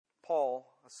Paul,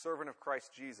 a servant of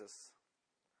Christ Jesus,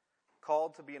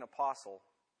 called to be an apostle,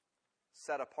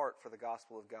 set apart for the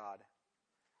gospel of God,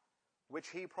 which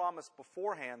he promised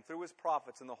beforehand through his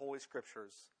prophets in the Holy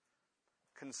Scriptures,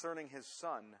 concerning his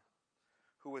Son,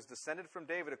 who was descended from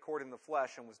David according to the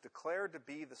flesh, and was declared to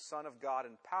be the Son of God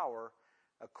in power,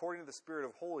 according to the Spirit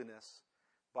of holiness,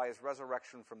 by his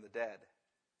resurrection from the dead,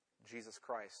 Jesus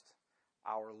Christ,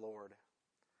 our Lord,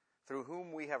 through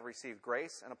whom we have received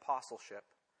grace and apostleship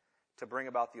to bring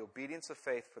about the obedience of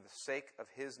faith for the sake of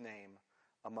his name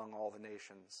among all the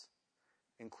nations,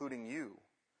 including you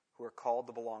who are called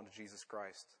to belong to Jesus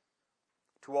Christ.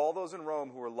 To all those in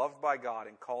Rome who are loved by God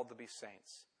and called to be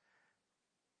saints,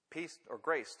 peace or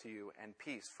grace to you and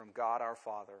peace from God our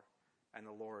Father and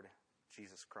the Lord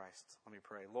Jesus Christ. Let me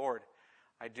pray. Lord,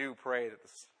 I do pray that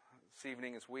this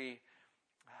evening as we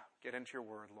get into your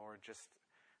word, Lord, just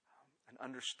and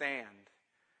understand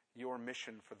your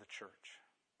mission for the church.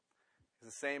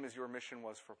 It's the same as your mission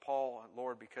was for Paul,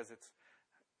 Lord, because it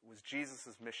was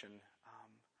Jesus' mission,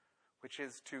 which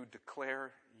is to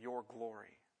declare your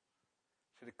glory,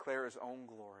 to declare his own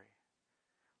glory.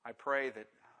 I pray that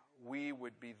we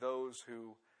would be those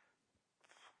who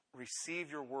receive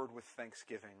your word with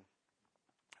thanksgiving,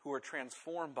 who are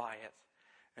transformed by it,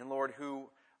 and Lord,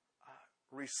 who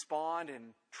respond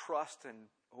in trust and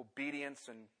obedience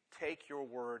and take your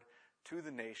word to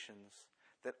the nations,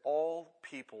 that all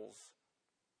peoples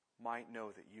might know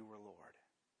that you are Lord.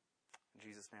 In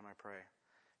Jesus' name I pray.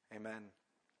 Amen.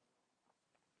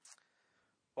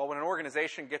 Well, when an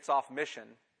organization gets off mission,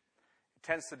 it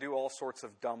tends to do all sorts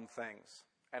of dumb things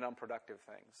and unproductive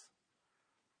things.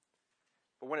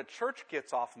 But when a church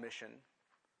gets off mission,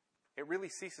 it really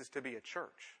ceases to be a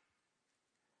church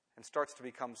and starts to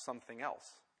become something else.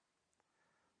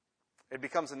 It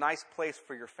becomes a nice place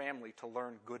for your family to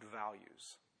learn good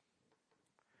values.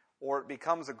 Or it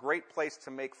becomes a great place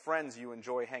to make friends you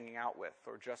enjoy hanging out with,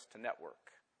 or just to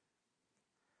network.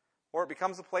 Or it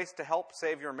becomes a place to help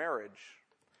save your marriage,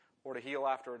 or to heal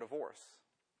after a divorce.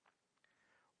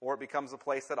 Or it becomes a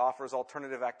place that offers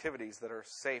alternative activities that are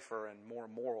safer and more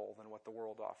moral than what the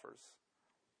world offers.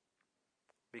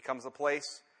 It becomes a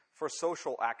place for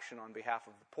social action on behalf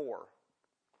of the poor.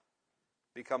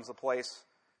 It becomes a place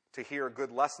to hear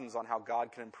good lessons on how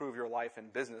God can improve your life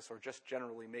and business, or just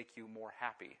generally make you more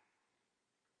happy.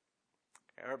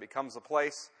 Or it becomes a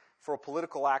place for a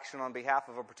political action on behalf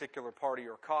of a particular party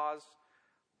or cause,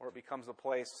 or it becomes a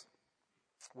place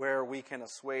where we can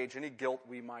assuage any guilt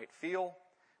we might feel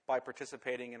by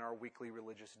participating in our weekly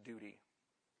religious duty.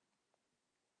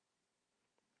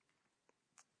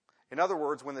 In other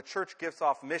words, when the church gets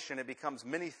off mission, it becomes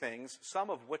many things, some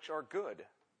of which are good,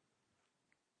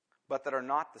 but that are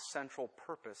not the central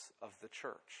purpose of the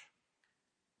church.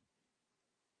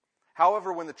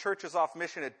 However, when the church is off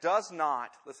mission, it does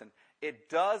not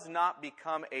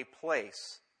become a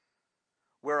place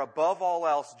where above all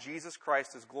else Jesus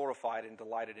Christ is glorified and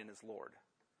delighted in as Lord.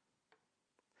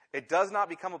 It does not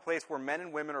become a place where men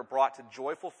and women are brought to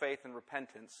joyful faith and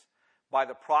repentance by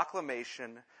the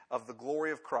proclamation of the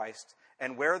glory of Christ,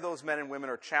 and where those men and women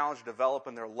are challenged to develop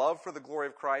in their love for the glory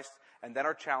of Christ, and then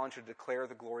are challenged to declare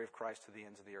the glory of Christ to the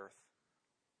ends of the earth.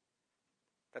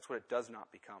 That's what it does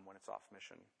not become when it's off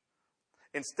mission.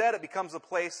 Instead, it becomes a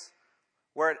place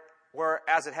where,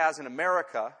 as it has in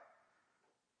America,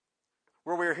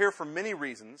 where we are here for many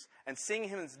reasons, and seeing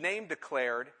his name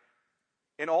declared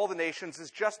in all the nations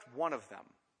is just one of them.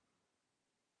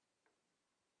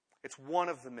 It's one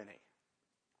of the many.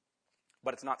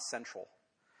 But it's not central.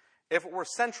 If it were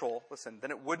central,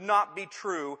 then it would not be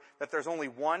true that there's only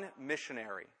one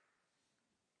missionary.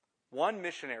 One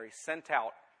missionary sent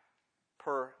out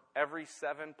per every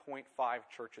 7.5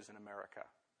 churches in America.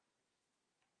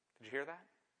 Did you hear that?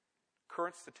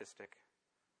 Current statistic.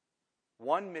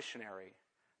 One missionary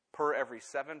per every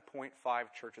 7.5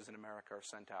 churches in America are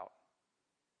sent out.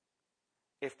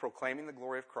 If proclaiming the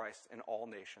glory of Christ in all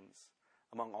nations,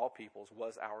 among all peoples,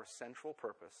 was our central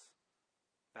purpose,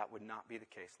 that would not be the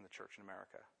case in the church in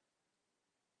America.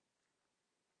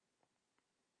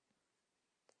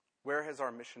 Where has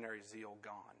our missionary zeal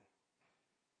gone?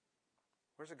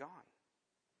 Where's it gone?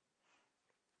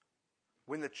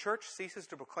 When the church ceases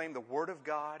to proclaim the Word of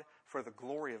God for the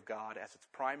glory of God as its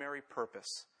primary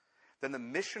purpose, then the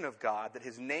mission of God, that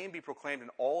his name be proclaimed in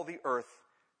all the earth,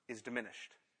 is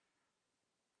diminished.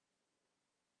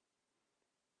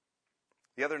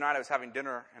 The other night I was having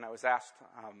dinner, and I was asked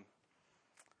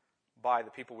by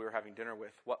the people we were having dinner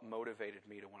with what motivated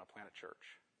me to want to plant a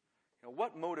church.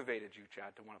 What motivated you,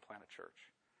 Chad, to want to plant a church?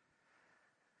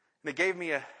 And it gave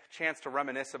me a chance to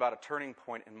reminisce about a turning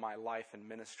point in my life and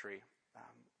ministry.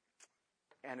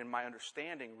 and in my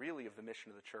understanding, really, of the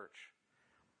mission of the church.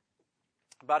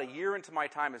 About a year into my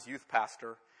time as youth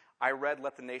pastor, I read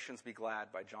Let the Nations Be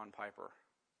Glad by John Piper.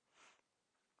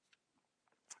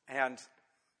 And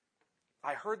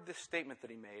I heard this statement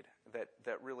that he made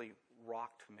that really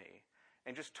rocked me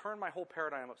and just turned my whole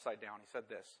paradigm upside down. He said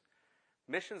this: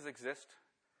 missions exist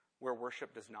where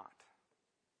worship does not.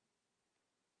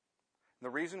 And the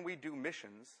reason we do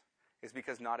missions is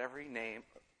because not every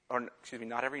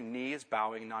knee is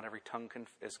bowing, not every tongue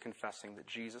is confessing that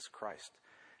Jesus Christ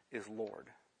is Lord.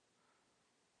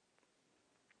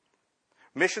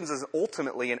 Missions is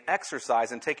ultimately an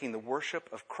exercise in taking the worship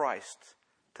of Christ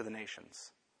to the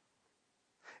nations.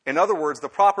 In other words, the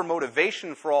proper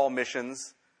motivation for all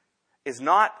missions is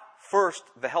not first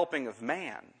the helping of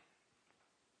man.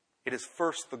 It is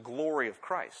first the glory of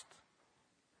Christ.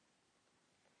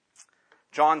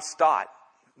 John Stott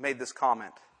made this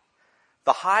comment: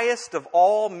 the highest of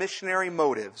all missionary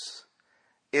motives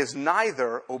is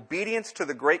neither obedience to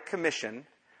the Great Commission,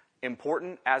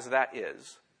 important as that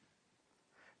is,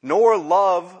 nor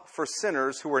love for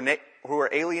sinners who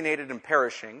are alienated and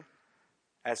perishing,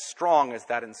 as strong as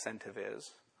that incentive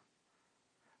is,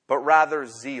 but rather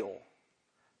zeal,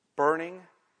 burning,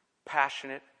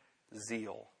 passionate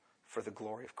zeal for the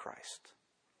glory of Christ.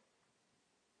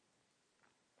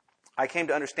 I came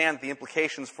to understand that the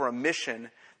implications for a mission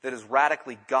that is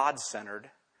radically God-centered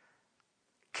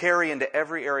carry into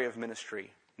every area of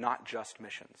ministry, not just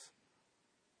missions.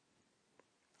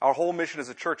 Our whole mission as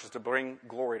a church is to bring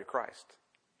glory to Christ.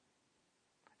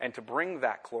 And to bring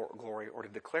that glory, or to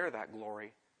declare that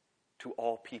glory, to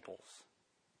all peoples.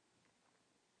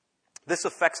 This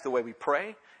affects the way we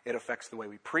pray. It affects the way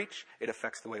we preach. It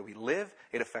affects the way we live.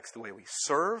 It affects the way we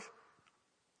serve.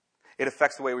 It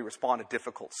affects the way we respond to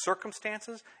difficult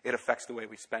circumstances. It affects the way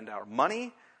we spend our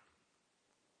money.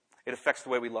 It affects the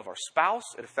way we love our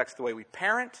spouse. It affects the way we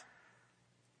parent.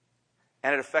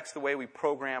 And it affects the way we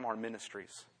program our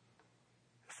ministries.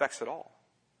 It affects it all.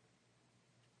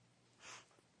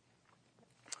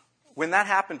 When that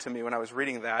happened to me, when I was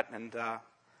reading that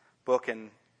book and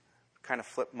kind of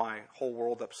flipped my whole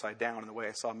world upside down in the way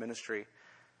I saw ministry,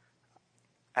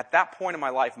 at that point in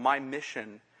my life, my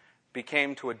mission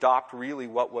became to adopt really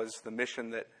what was the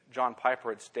mission that John Piper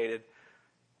had stated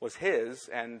was his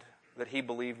and that he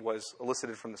believed was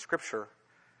elicited from the Scripture.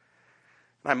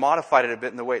 And I modified it a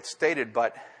bit in the way it's stated,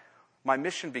 but my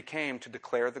mission became to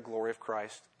declare the glory of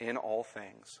Christ in all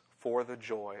things for the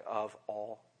joy of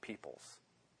all peoples.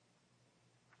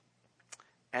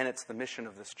 And it's the mission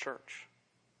of this church.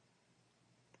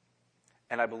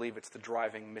 And I believe it's the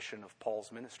driving mission of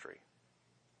Paul's ministry.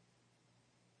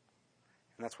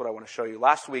 And that's what I want to show you.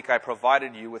 Last week I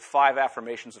provided you with 5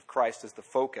 affirmations of Christ as the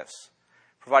focus.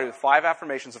 Provided with 5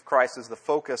 affirmations of Christ as the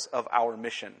focus of our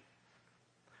mission.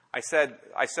 I said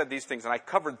these things, and I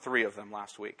covered 3 of them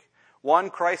last week. 1,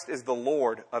 Christ is the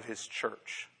Lord of His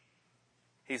church.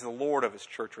 He's the Lord of His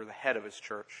church, or the head of His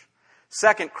church.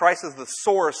 2, Christ is the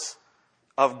source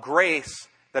of grace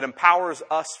that empowers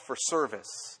us for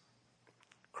service.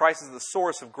 Christ is the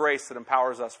source of grace that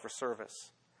empowers us for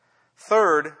service.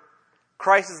 3,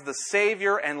 Christ is the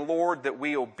Savior and Lord that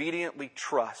we obediently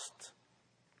trust.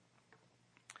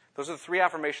 Those are the 3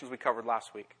 affirmations we covered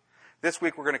last week. This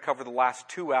week we're going to cover the last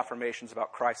 2 affirmations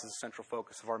about Christ as the central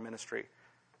focus of our ministry,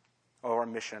 or our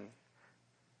mission.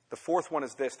 The 4th one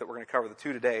is this that we're going to cover. The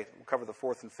 2 today, we'll cover the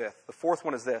 4th and 5th. The 4th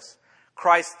one is this: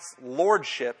 Christ's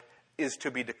lordship is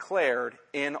to be declared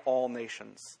in all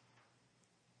nations.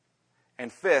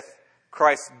 And 5th,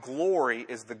 Christ's glory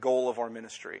is the goal of our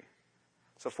ministry.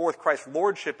 So 4th, Christ's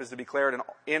lordship is to be declared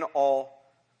in all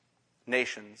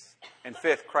nations. And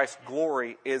 5th, Christ's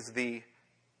glory is the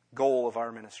goal of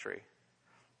our ministry.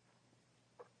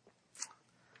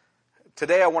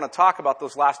 Today I want to talk about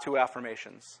those last 2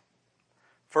 affirmations.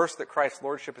 First, that Christ's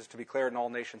lordship is to be declared in all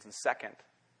nations. And second,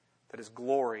 that His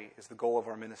glory is the goal of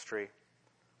our ministry.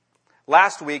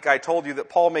 Last week I told you that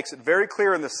Paul makes it very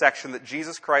clear in this section that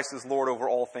Jesus Christ is Lord over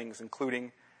all things,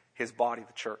 including His body,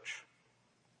 the church.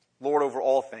 Lord over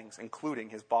all things, including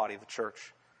His body, the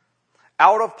church.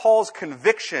 Out of Paul's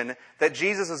conviction that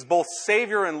Jesus is both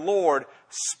Savior and Lord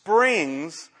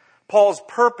springs Paul's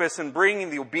purpose in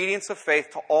bringing the obedience of faith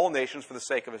to all nations for the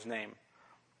sake of His name.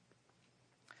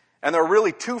 And there are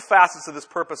really 2 facets of this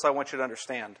purpose I want you to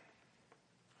understand.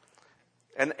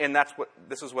 And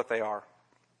this is what they are.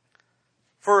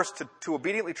 First, to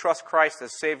obediently trust Christ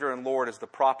as Savior and Lord is the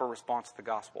proper response to the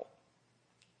gospel.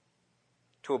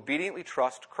 To obediently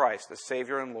trust Christ as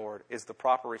Savior and Lord is the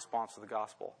proper response to the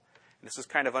gospel. And this is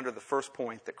kind of under the first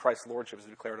point that Christ's lordship is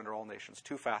declared under all nations.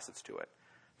 2 facets to it.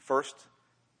 First,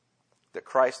 that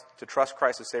to trust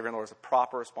Christ as Savior and Lord is a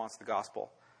proper response to the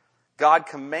gospel. God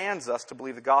commands us to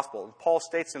believe the gospel. Paul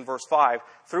states in verse 5,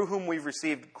 through whom we've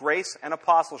received grace and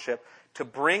apostleship to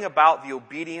bring about the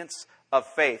obedience of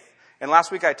faith. And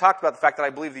last week I talked about the fact that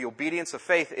I believe the obedience of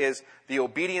faith is the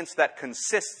obedience that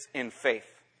consists in faith.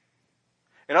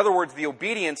 In other words, the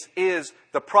obedience is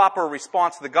the proper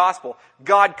response to the gospel.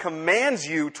 God commands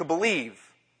you to believe.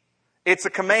 It's a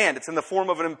command. It's in the form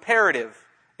of an imperative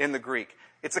in the Greek.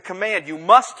 It's a command. You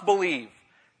must believe.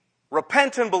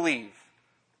 Repent and believe.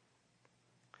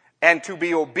 And to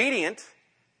be obedient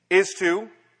is to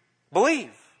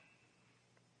believe.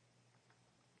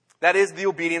 That is the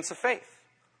obedience of faith.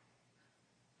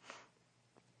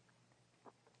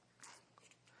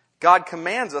 God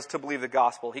commands us to believe the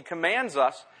gospel. He commands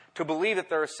us to believe that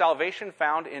there is salvation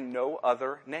found in no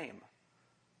other name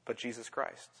but Jesus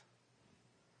Christ.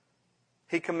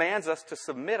 He commands us to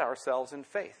submit ourselves in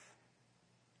faith.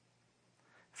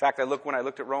 In fact, when I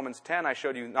looked at Romans 10, I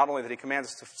showed you not only that he commands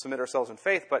us to submit ourselves in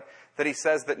faith, but that he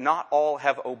says that not all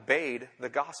have obeyed the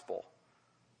gospel.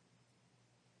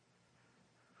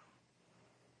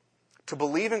 To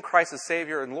believe in Christ as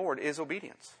Savior and Lord is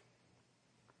obedience.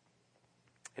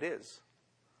 It is.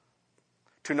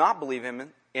 To not believe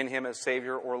in him as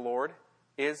Savior or Lord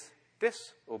is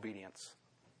disobedience.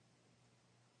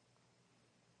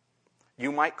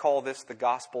 You might call this the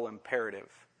gospel imperative.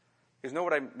 You know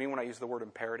what I mean when I use the word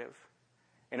imperative?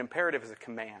 An imperative is a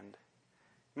command.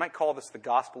 You might call this the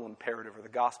gospel imperative or the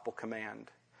gospel command.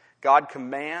 God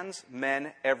commands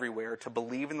men everywhere to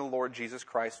believe in the Lord Jesus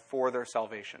Christ for their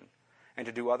salvation, and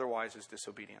to do otherwise is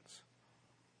disobedience.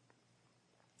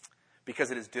 Because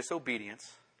it is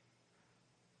disobedience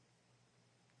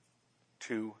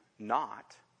to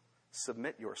not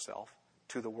submit yourself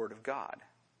to the Word of God.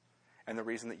 And the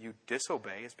reason that you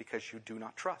disobey is because you do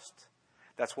not trust.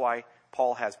 That's why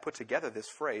Paul has put together this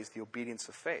phrase, the obedience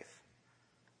of faith.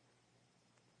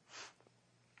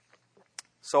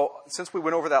 So, since we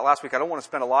went over that last week, I don't want to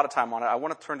spend a lot of time on it. I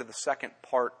want to turn to the second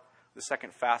part, the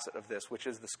second facet of this, which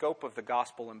is the scope of the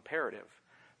gospel imperative.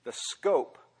 The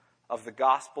scope of the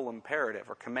gospel imperative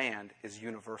or command is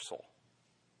universal.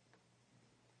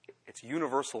 It's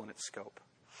universal in its scope.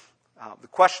 The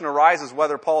question arises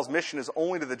whether Paul's mission is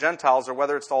only to the Gentiles or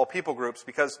whether it's to all people groups,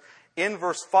 because in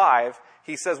verse 5,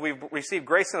 he says we've received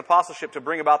grace and apostleship to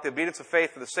bring about the obedience of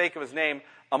faith for the sake of his name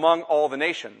among all the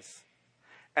nations.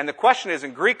 And the question is,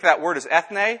 in Greek, that word is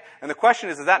ethne, and the question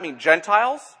is, does that mean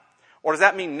Gentiles? Or does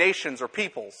that mean nations or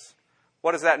peoples?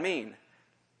 What does that mean?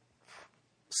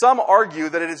 Some argue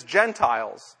that it is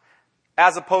Gentiles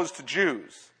as opposed to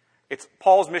Jews.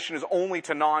 Paul's mission is only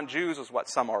to non-Jews, is what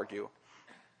some argue.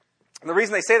 And the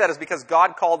reason they say that is because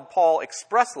God called Paul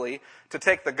expressly to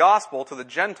take the gospel to the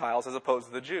Gentiles as opposed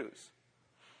to the Jews.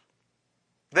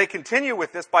 They continue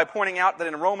with this by pointing out that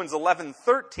in Romans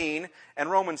 11:13 and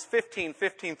Romans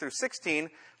 15:15 through 16,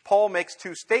 Paul makes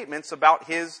two statements about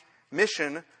his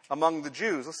mission among the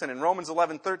Jews. Listen, in Romans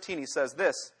 11:13 he says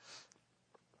this,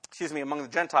 among the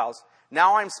Gentiles,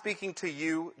 now I'm speaking to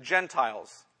you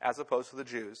Gentiles, as opposed to the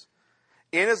Jews.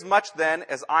 Inasmuch then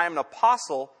as I am an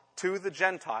apostle to the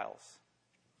Gentiles.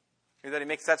 Hear that he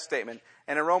makes that statement.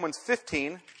 And in Romans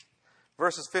 15,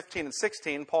 verses 15 and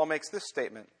 16, Paul makes this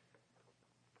statement.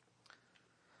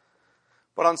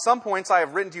 But on some points I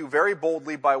have written to you very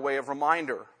boldly by way of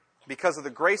reminder, because of the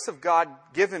grace of God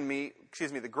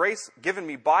the grace given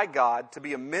me by God to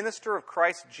be a minister of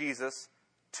Christ Jesus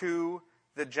to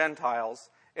the Gentiles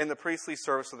in the priestly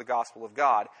service of the gospel of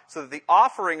God, so that the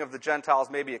offering of the Gentiles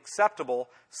may be acceptable,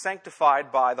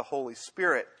 sanctified by the Holy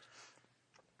Spirit.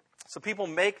 So people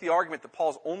make the argument that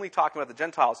Paul's only talking about the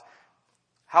Gentiles.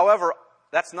 However,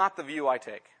 that's not the view I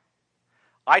take.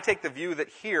 I take the view that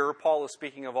here Paul is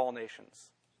speaking of all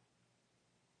nations,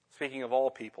 speaking of all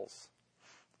peoples,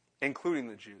 including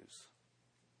the Jews,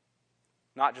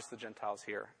 not just the Gentiles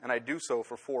here. And I do so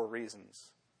for 4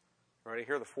 reasons. Right,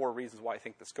 here are the 4 reasons why I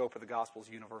think the scope of the gospel is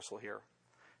universal here.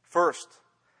 First,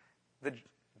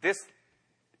 this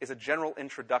is a general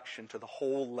introduction to the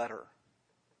whole letter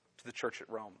to the church at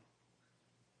Rome.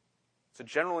 It's a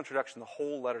general introduction to the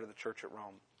whole letter to the church at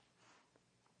Rome.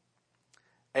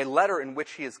 A letter in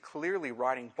which he is clearly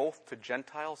writing both to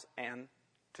Gentiles and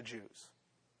to Jews.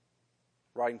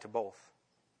 Writing to both.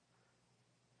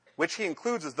 Which he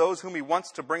includes as those whom he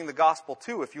wants to bring the gospel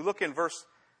to. If you look in verse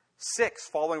 6,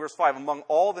 following verse 5, among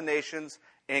all the nations,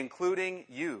 including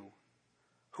you,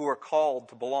 who are called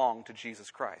to belong to Jesus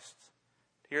Christ.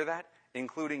 Hear that?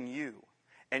 Including you.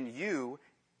 And you,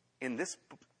 in this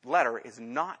letter, is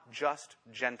not just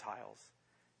Gentiles.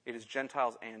 It is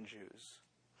Gentiles and Jews.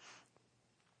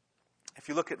 If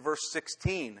you look at verse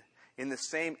 16, in the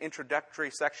same introductory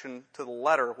section to the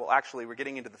letter, well, actually, we're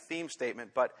getting into the theme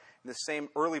statement, but in the same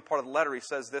early part of the letter, he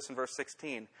says this in verse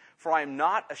 16, "For I am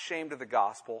not ashamed of the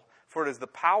gospel, for it is the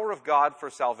power of God for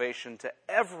salvation to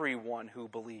everyone who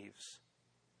believes,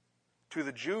 to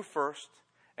the Jew first,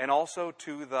 and also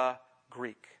to the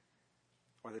Greek,"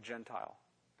 or the Gentile.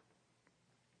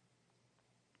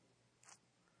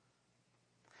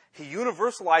 He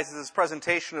universalizes his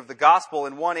presentation of the gospel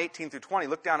in 1:18-20.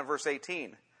 Look down at verse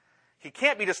 18. He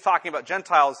can't be just talking about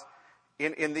Gentiles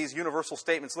in these universal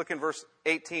statements. Look in verse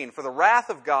 18. "For the wrath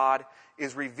of God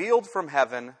is revealed from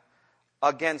heaven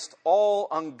against all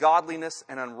ungodliness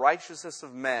and unrighteousness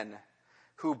of men,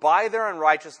 who by their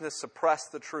unrighteousness suppress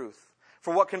the truth.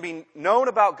 For what can be known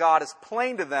about God is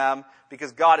plain to them,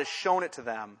 because God has shown it to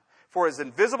them. For his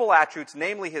invisible attributes,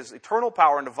 namely his eternal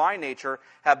power and divine nature,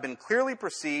 have been clearly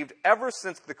perceived ever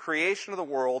since the creation of the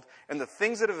world and the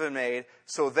things that have been made,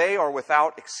 so they are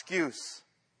without excuse.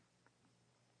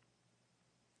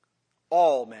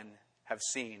 All men have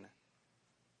seen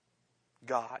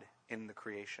God in the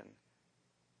creation,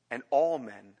 and all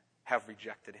men have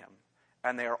rejected him,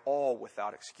 and they are all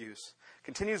without excuse."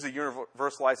 Continues to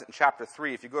universalize it in chapter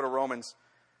 3. If you go to Romans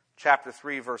chapter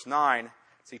 3, verse 9,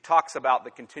 so he talks about the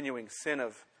continuing sin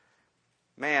of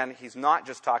man. He's not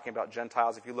just talking about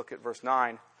Gentiles. If you look at verse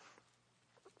 9.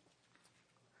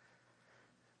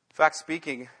 In fact,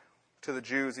 speaking to the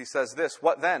Jews, he says this,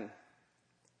 "What then?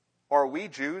 Are we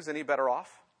Jews any better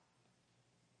off?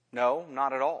 No,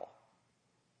 not at all.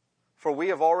 For we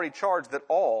have already charged that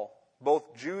all,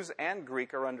 both Jews and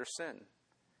Greek, are under sin.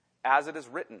 As it is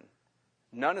written,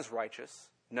 none is righteous,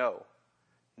 no,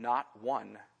 not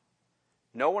one.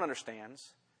 No one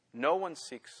understands. No one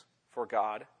seeks for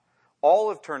God. All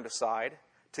have turned aside.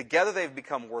 Together they've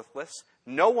become worthless.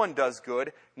 No one does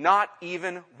good. Not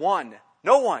even one."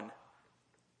 No one.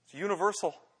 It's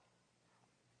universal.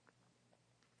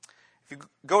 If you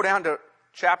go down to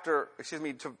chapter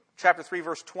 3,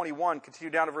 verse 21, continue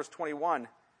down to verse 21,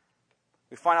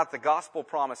 we find out the gospel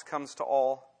promise comes to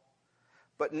all.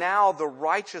 "But now the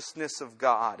righteousness of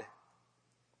God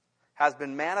has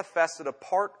been manifested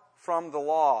apart from the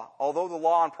law, although the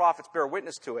law and prophets bear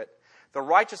witness to it. The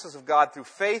righteousness of God through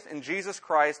faith in Jesus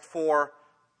Christ for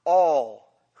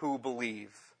all who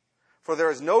believe. For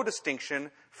there is no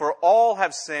distinction, for all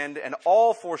have sinned and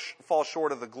all fall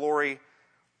short of the glory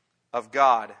of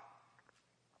God."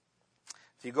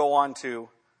 If you go on to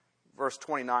verse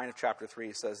 29 of chapter 3,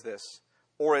 he says this,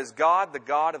 "Or is God the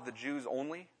God of the Jews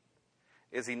only?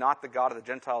 Is he not the God of the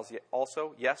Gentiles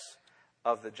also? Yes,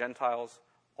 of the Gentiles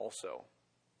also."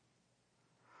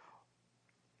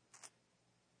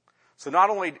 So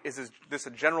not only is this a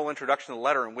general introduction to the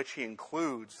letter in which he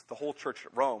includes the whole church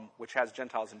at Rome, which has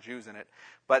Gentiles and Jews in it,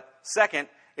 but second,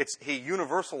 he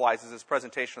universalizes his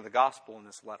presentation of the gospel in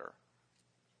this letter.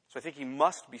 So I think he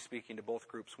must be speaking to both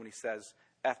groups when he says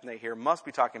ethne here, must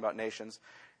be talking about nations.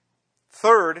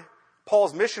 Third,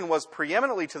 Paul's mission was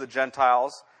preeminently to the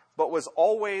Gentiles, but was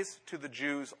always to the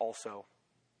Jews also.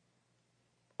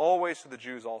 Always to the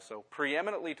Jews also.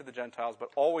 Preeminently to the Gentiles,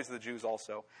 but always to the Jews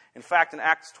also. In fact, in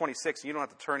Acts 26, you don't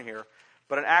have to turn here,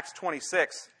 but in Acts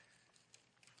 26,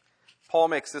 Paul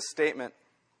makes this statement,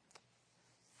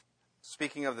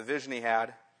 speaking of the vision he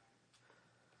had.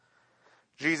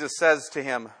 Jesus says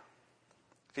to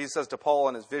Paul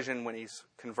in his vision when he's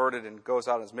converted and goes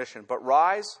out on his mission, "But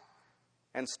rise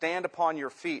and stand upon your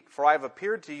feet, for I have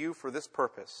appeared to you for this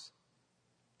purpose,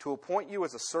 to appoint you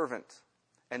as a servant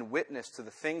and witness to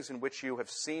the things in which you have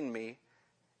seen me,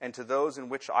 and to those in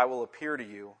which I will appear to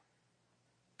you,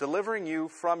 delivering you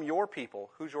from your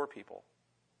people." Who's your people?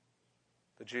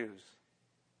 The Jews.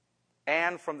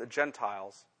 "And from the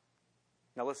Gentiles."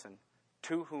 Now listen,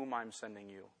 "to whom I'm sending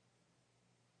you."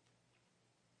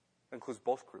 That includes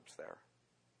both groups there.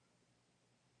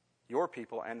 Your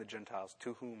people and the Gentiles,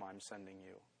 to whom I'm sending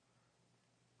you.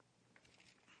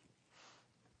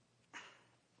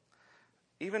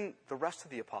 Even the rest of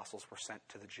the apostles were sent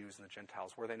to the Jews and the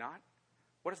Gentiles, were they not?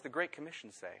 What does the Great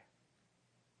Commission say?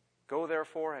 "Go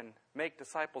therefore and make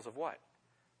disciples of" what?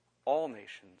 All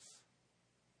nations.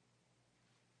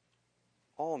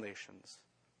 All nations.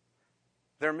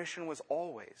 Their mission was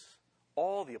always,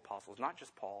 all the apostles, not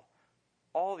just Paul,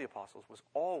 all the apostles was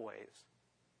always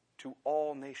to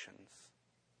all nations.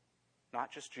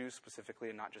 Not just Jews specifically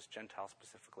and not just Gentiles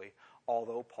specifically,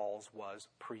 although Paul's was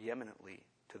preeminently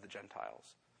to the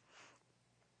Gentiles.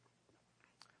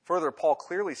 Further, Paul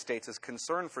clearly states his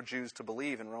concern for Jews to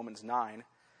believe in Romans 9,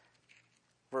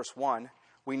 verse 1.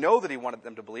 We know that he wanted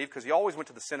them to believe because he always went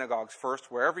to the synagogues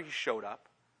first, wherever he showed up.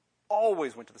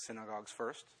 Always went to the synagogues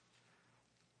first.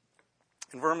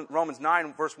 In Romans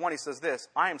 9, verse 1, he says this,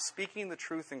 I am speaking the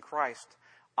truth in Christ.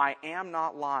 I am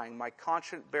not lying. My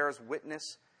conscience bears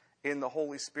witness in the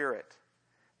Holy Spirit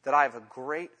that I have a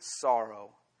great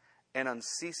sorrow and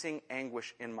unceasing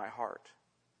anguish in my heart.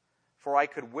 For I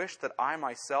could wish that I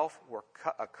myself were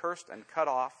accursed and cut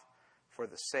off for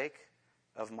the sake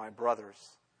of my brothers,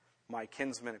 my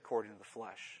kinsmen according to the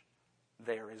flesh.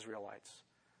 They are Israelites.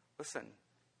 Listen,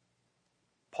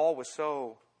 Paul was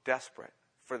so desperate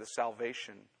for the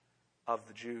salvation of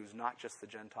the Jews, not just the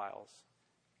Gentiles,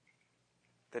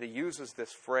 that he uses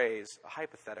this phrase, a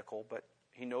hypothetical, but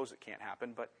he knows it can't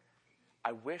happen, but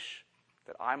I wish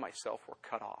that I myself were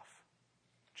cut off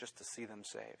just to see them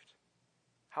saved.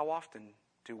 How often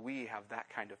do we have that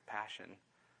kind of passion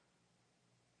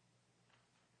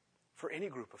for any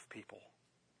group of people?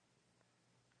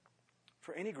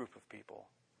 For any group of people.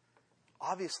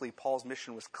 Obviously, Paul's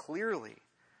mission was clearly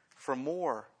for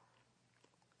more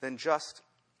than just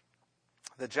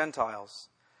the Gentiles.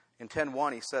 In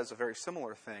 10:1, he says a very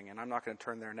similar thing, and I'm not going to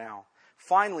turn there now.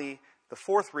 Finally, the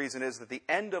fourth reason is that the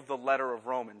end of the letter of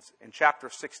Romans, in chapter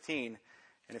 16,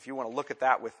 and if you want to look at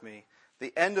that with me,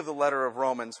 the end of the letter of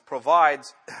Romans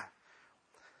provides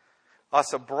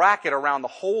us a bracket around the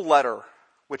whole letter,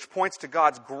 which points to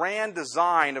God's grand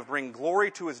design of bringing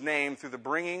glory to his name through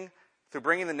bringing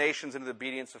the nations into the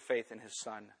obedience of faith in his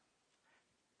Son.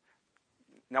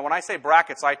 Now, when I say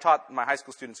brackets, I taught my high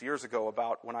school students years ago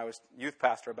about, when I was youth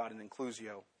pastor, about an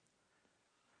inclusio.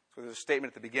 So there's a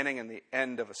statement at the beginning and the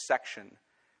end of a section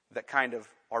that kind of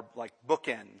are like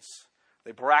bookends.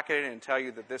 They bracket it and tell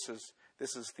you that this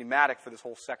is thematic for this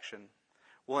whole section.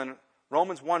 Well, in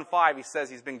Romans 1:5, he says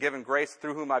he's been given grace,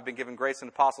 through whom I've been given grace and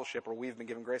apostleship, or we've been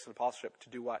given grace and apostleship, to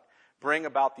do what? Bring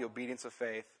about the obedience of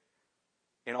faith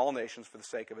in all nations for the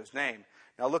sake of his name.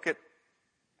 Now look at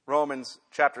Romans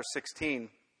chapter 16.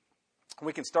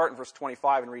 We can start in verse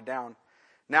 25 and read down.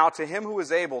 Now to him who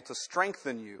is able to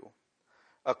strengthen you,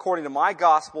 according to my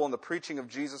gospel and the preaching of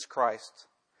Jesus Christ,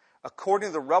 according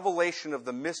to the revelation of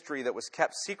the mystery that was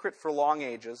kept secret for long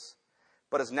ages,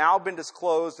 but has now been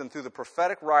disclosed and through the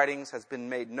prophetic writings has been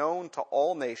made known to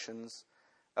all nations,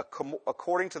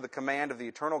 according to the command of the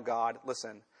eternal God,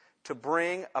 listen, to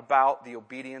bring about the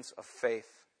obedience of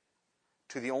faith.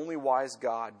 To the only wise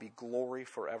God be glory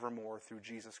forevermore through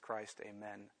Jesus Christ.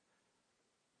 Amen.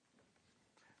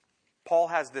 Paul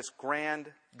has this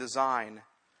grand design,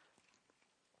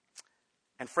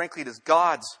 and frankly it is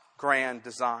God's grand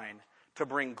design, to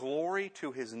bring glory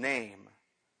to his name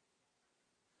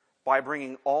by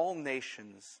bringing all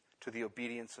nations to the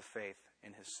obedience of faith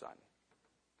in his Son.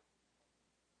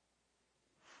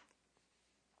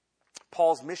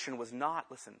 Paul's mission was not,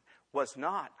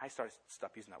 I started to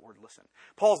stop using that word, listen.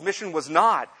 Paul's mission was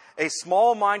not a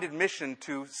small-minded mission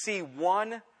to see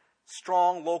one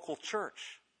strong local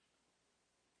church,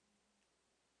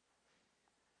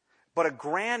 but a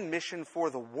grand mission for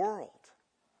the world.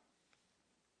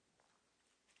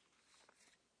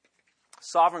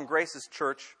 Sovereign Grace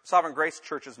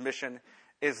Church's mission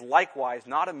is likewise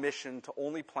not a mission to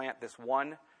only plant this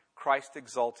one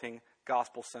Christ-exalting,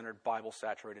 gospel-centered,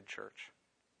 Bible-saturated church.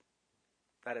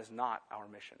 That is not our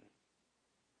mission.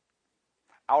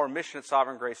 Our mission at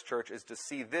Sovereign Grace Church is to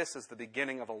see this as the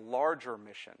beginning of a larger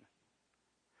mission,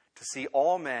 to see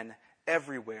all men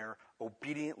everywhere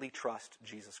obediently trust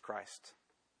Jesus Christ.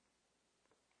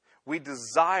 We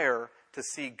desire to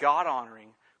see God-honoring,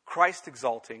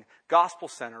 Christ-exalting,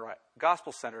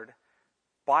 gospel-centered,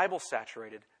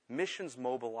 Bible-saturated,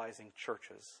 missions-mobilizing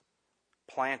churches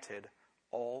planted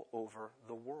all over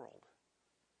the world,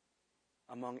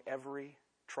 among every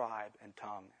tribe and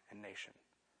tongue and nation.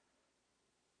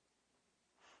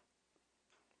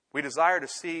 We desire to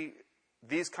see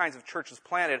these kinds of churches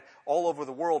planted all over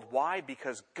the world. Why?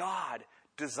 Because God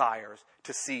desires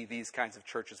to see these kinds of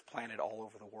churches planted all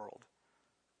over the world.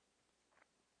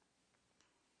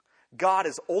 God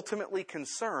is ultimately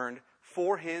concerned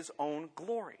for his own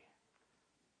glory.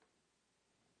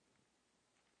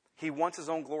 He wants his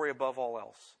own glory above all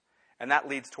else. And that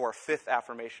leads to our fifth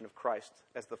affirmation of Christ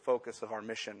as the focus of our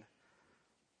mission.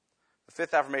 The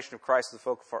fifth affirmation of Christ as the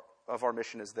focus of our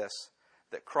mission is this: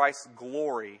 that Christ's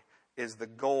glory is the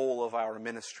goal of our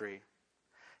ministry.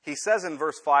 He says in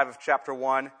verse 5 of chapter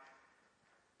 1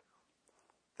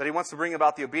 that he wants to bring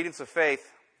about the obedience of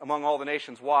faith among all the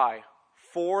nations. Why?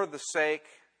 For the sake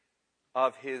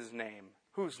of his name.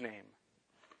 Whose name?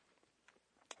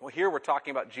 Well, here we're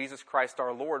talking about Jesus Christ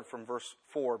our Lord from verse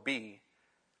 4b,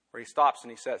 where he stops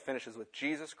and he finishes with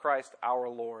Jesus Christ our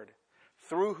Lord,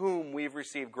 through whom we've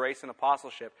received grace and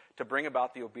apostleship to bring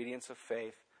about the obedience of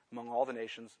faith among all the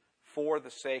nations for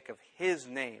the sake of his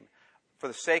name. for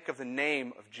the sake of the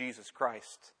name of Jesus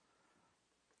Christ.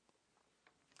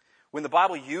 When the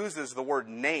Bible uses the word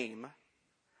name,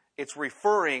 it's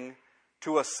referring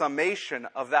to a summation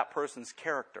of that person's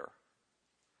character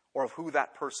or of who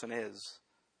that person is.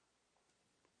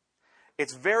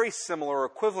 It's very similar or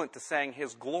equivalent to saying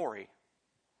his glory.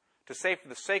 To say for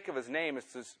the sake of his name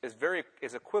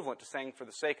is equivalent to saying for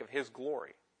the sake of his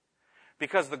glory.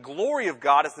 Because the glory of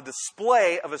God is the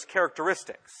display of his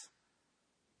characteristics.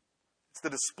 It's the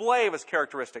display of his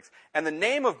characteristics. And the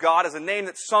name of God is a name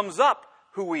that sums up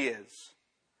who he is,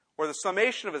 or the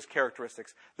summation of his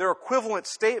characteristics. They're equivalent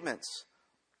statements.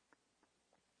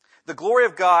 The glory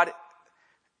of God,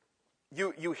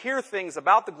 you hear things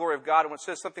about the glory of God when it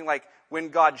says something like when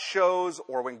God shows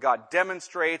or when God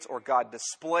demonstrates or God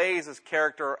displays his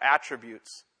character or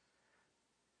attributes.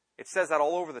 It says that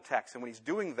all over the text. And when he's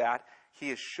doing that, he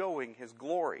is showing his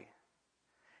glory.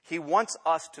 He wants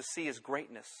us to see his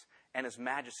greatness and his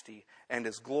majesty and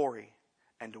his glory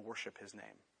and to worship his name.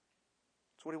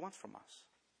 That's what he wants from us.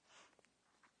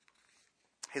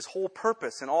 His whole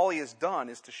purpose and all he has done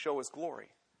is to show his glory.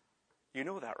 You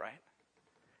know that, right?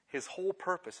 His whole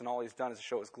purpose and all he's done is to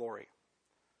show his glory.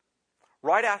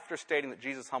 Right after stating that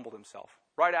Jesus humbled himself,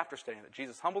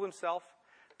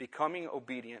 becoming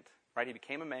obedient, right? He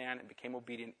became a man and became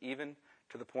obedient even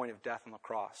to the point of death on the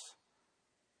cross.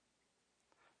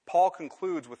 Paul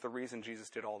concludes with the reason Jesus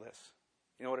did all this.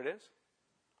 You know what it is?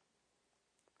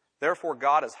 Therefore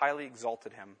God has highly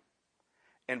exalted him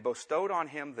and bestowed on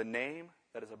him the name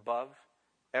that is above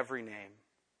every name.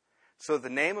 So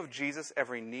the name of Jesus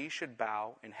every knee should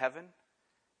bow in heaven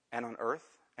and on earth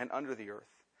and under the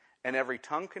earth, and every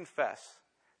tongue confess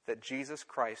that Jesus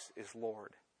Christ is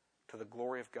Lord, to the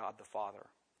glory of God the Father.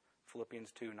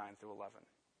 Philippians 2, 9 through 11.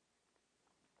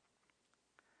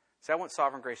 See, I want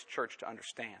Sovereign Grace Church to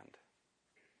understand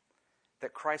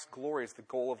that Christ's glory is the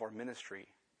goal of our ministry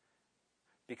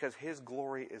because his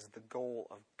glory is the goal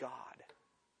of God.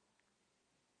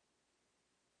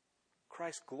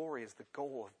 Christ's glory is the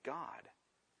goal of God.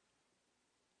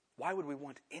 Why would we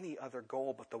want any other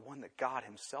goal but the one that God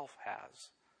himself has?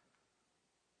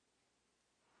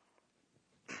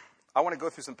 I want to go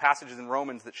through some passages in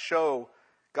Romans that show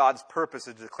God's purpose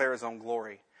is to declare his own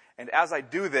glory. And as I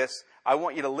do this, I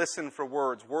want you to listen for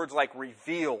words like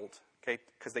revealed, okay,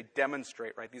 because they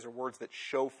demonstrate, right? These are words that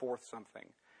show forth something,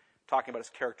 talking about his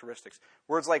characteristics.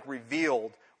 Words like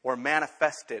revealed or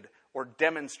manifested or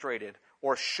demonstrated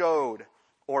or showed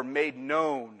or made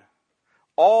known.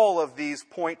 All of these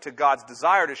point to God's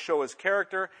desire to show his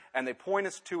character, and they point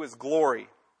us to his glory.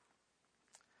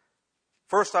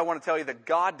 First, I want to tell you that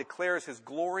God declares his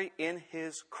glory in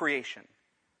his creation.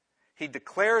 He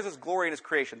declares his glory in his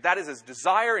creation. That is his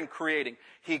desire in creating.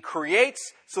 He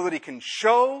creates so that he can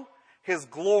show his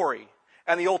glory.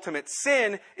 And the ultimate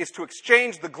sin is to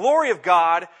exchange the glory of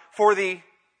God for the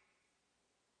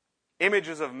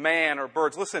images of man or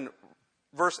birds. Listen,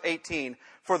 verse 18.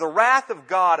 For the wrath of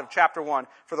God of chapter 1,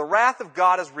 for the wrath of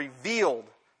God is revealed.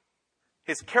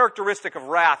 His characteristic of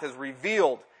wrath is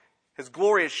revealed. His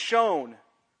glory is shown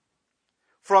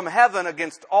from heaven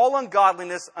against all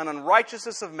ungodliness and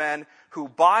unrighteousness of men who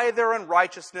by their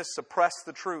unrighteousness suppress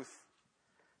the truth.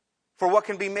 For what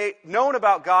can be made known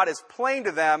about God is plain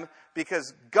to them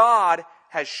because God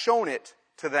has shown it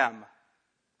to them.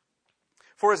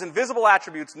 For his invisible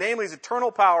attributes, namely his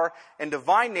eternal power and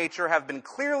divine nature, have been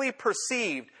clearly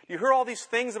perceived. You hear all these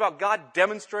things about God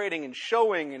demonstrating and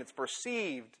showing, and it's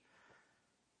perceived.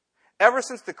 Ever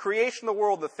since the creation of the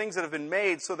world, the things that have been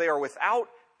made, so they are without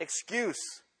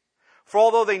excuse. For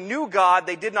although they knew God,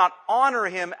 they did not honor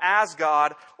him as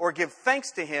God or give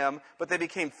thanks to him, but they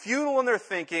became futile in their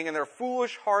thinking, and their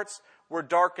foolish hearts were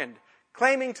darkened.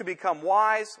 Claiming to become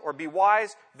wise or be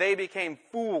wise, they became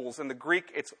fools. In the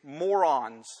Greek, it's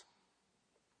morons.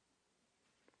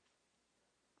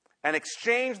 And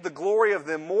exchanged the glory of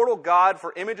the immortal God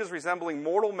for images resembling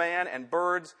mortal man and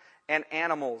birds and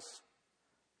animals.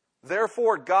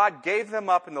 Therefore, God gave them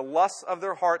up in the lusts of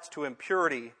their hearts to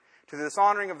impurity, to the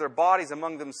dishonoring of their bodies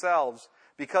among themselves,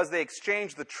 because they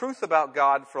exchanged the truth about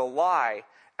God for a lie,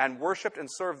 and worshipped and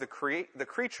served the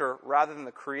creature rather than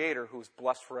the Creator, who is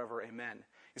blessed forever. Amen.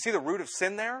 You see the root of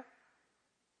sin there?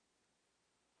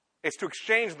 It's to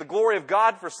exchange the glory of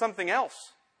God for something else.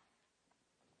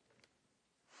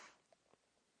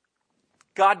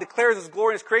 God declares his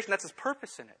glory in his creation. That's his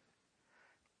purpose in it.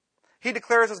 He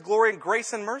declares his glory in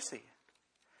grace and mercy.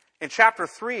 In chapter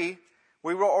 3,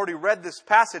 we already read this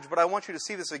passage, but I want you to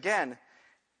see this again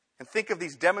and think of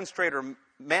these demonstrate or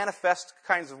manifest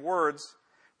kinds of words.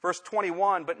 Verse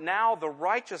 21, but now the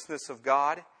righteousness of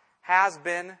God has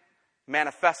been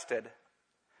manifested,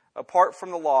 apart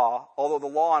from the law, although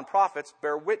the law and prophets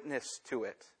bear witness to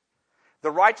it.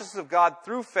 The righteousness of God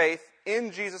through faith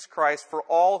in Jesus Christ for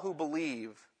all who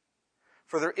believe.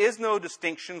 For there is no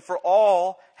distinction, for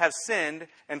all have sinned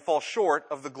and fall short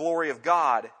of the glory of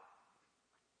God,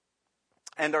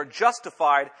 and are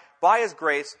justified by His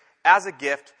grace as a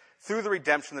gift through the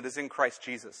redemption that is in Christ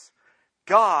Jesus.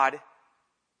 God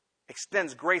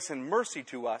extends grace and mercy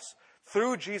to us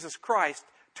through Jesus Christ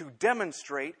to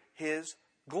demonstrate His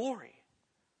glory.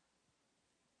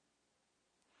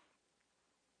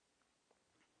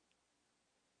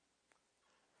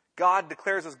 God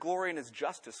declares His glory in His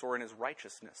justice or in His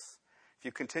righteousness. If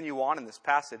you continue on in this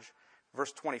passage,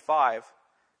 verse 25,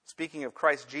 speaking of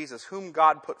Christ Jesus, whom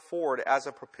God put forward as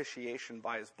a propitiation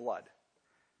by His blood.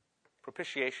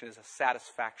 Propitiation is a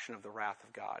satisfaction of the wrath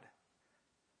of God.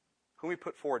 Whom He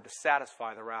put forward to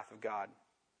satisfy the wrath of God.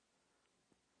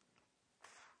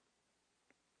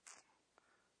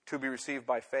 To be received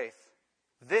by faith.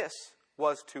 This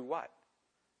was to what?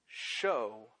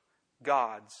 Show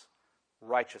God's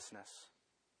righteousness.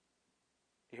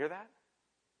 You hear that?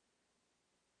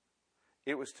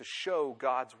 It was to show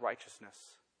God's righteousness.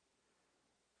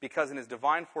 Because in His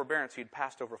divine forbearance, He had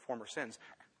passed over former sins.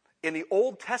 In the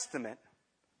Old Testament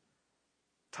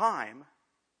time,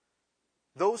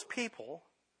 those people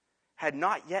had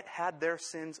not yet had their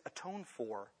sins atoned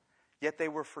for, yet they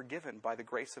were forgiven by the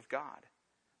grace of God.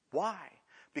 Why?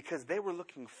 Because they were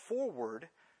looking forward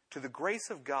to the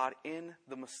grace of God in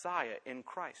the Messiah, in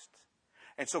Christ.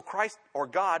 And so Christ, or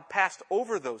God, passed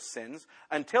over those sins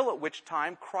until at which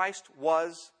time Christ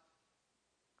was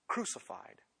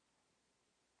crucified.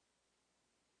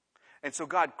 And so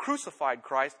God crucified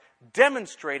Christ,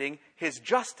 demonstrating His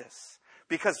justice.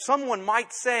 Because someone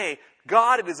might say,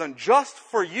 God, it is unjust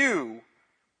for you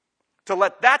to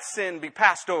let that sin be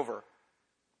passed over.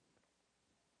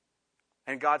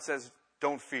 And God says,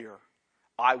 don't fear.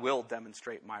 I will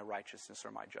demonstrate my righteousness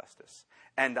or my justice.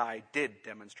 And I did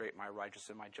demonstrate my righteousness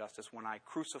and my justice when I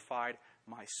crucified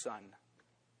my Son.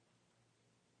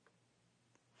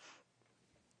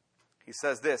 He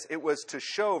says this, it was to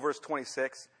show, verse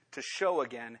 26, to show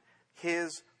again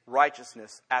His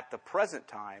righteousness at the present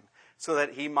time, so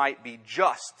that He might be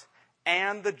just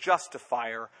and the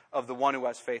justifier of the one who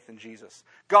has faith in Jesus.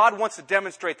 God wants to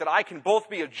demonstrate that I can both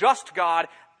be a just God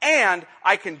and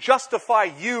I can justify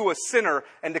you, a sinner,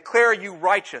 and declare you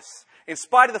righteous. In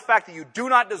spite of the fact that you do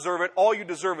not deserve it, all you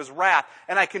deserve is wrath.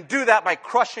 And I can do that by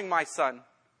crushing my Son.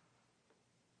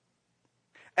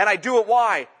 And I do it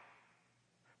why?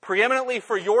 Preeminently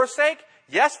for your sake?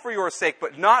 Yes, for your sake,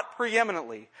 but not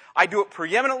preeminently. I do it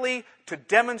preeminently to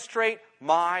demonstrate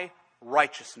my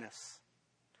righteousness.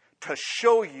 To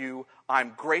show you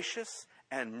I'm gracious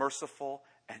and merciful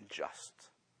and just.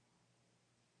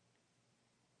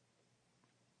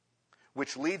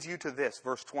 Which leads you to this,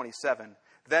 verse 27.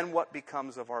 Then what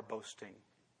becomes of our boasting?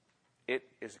 It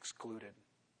is excluded.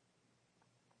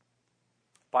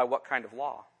 By what kind of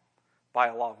law? By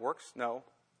a law of works? No.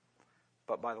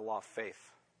 But by the law of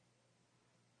faith.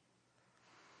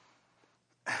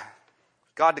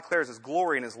 God declares His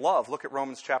glory and His love. Look at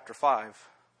Romans chapter 5.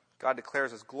 God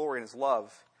declares His glory and His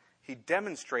love. He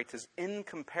demonstrates His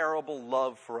incomparable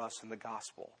love for us in the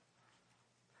gospel.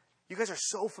 You guys are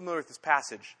so familiar with this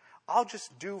passage. I'll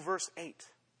just do verse 8.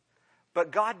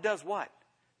 But God does what?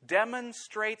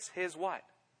 Demonstrates His what?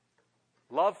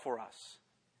 Love for us.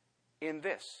 In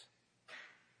this.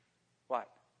 What?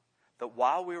 That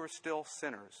while we were still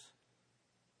sinners,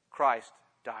 Christ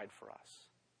died for us.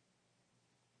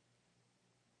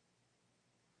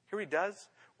 Here He does.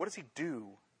 What does He do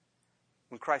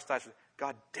when Christ dies for us?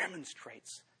 God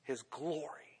demonstrates His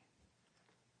glory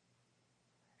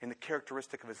in the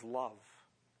characteristic of His love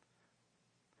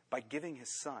by giving His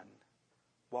Son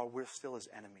while we're still His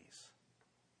enemies.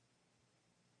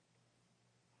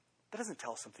 That doesn't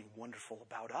tell us something wonderful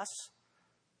about us.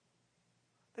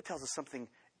 That tells us something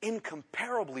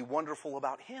incomparably wonderful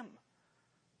about Him.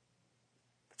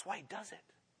 That's why He does it.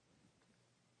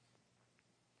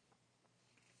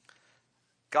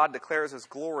 God declares His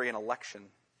glory in election.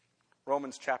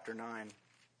 Romans chapter 9.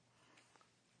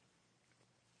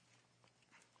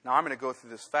 Now I'm going to go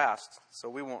through this fast, so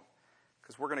we won't,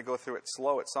 because we're going to go through it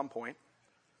slow at some point.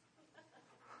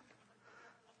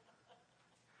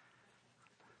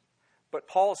 But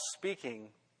Paul's speaking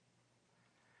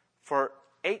for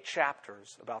 8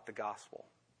 chapters about the gospel.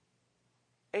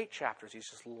 8 chapters, he's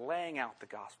just laying out the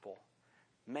gospel.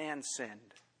 Man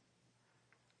sinned.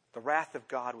 The wrath of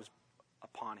God was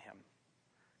upon him.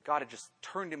 God had just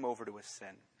turned him over to his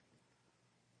sin.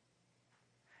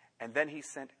 And then He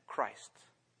sent Christ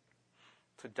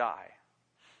to die.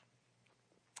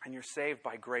 And you're saved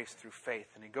by grace through faith.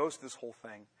 And he goes through this whole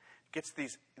thing. Gets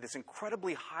this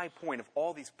incredibly high point of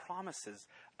all these promises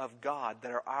of God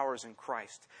that are ours in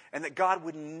Christ. And that God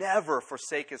would never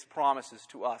forsake his promises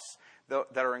to us that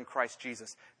are in Christ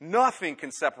Jesus. Nothing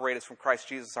can separate us from Christ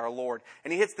Jesus our Lord.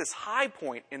 And he hits this high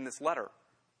point in this letter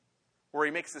where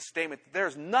he makes this statement that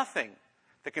there's nothing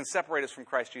that can separate us from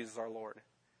Christ Jesus our Lord.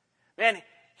 Man,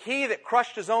 he that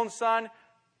crushed his own son,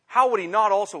 how would he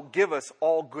not also give us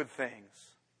all good things?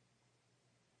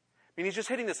 I mean, he's just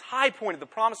hitting this high point of the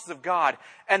promises of God.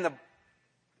 And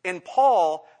in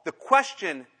Paul, the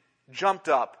question jumped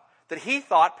up that he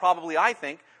thought, probably I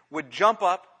think, would jump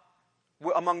up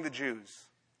among the Jews.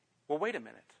 Well, wait a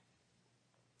minute.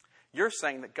 You're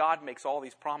saying that God makes all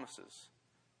these promises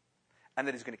and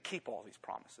that he's going to keep all these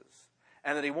promises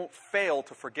and that he won't fail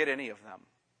to forget any of them.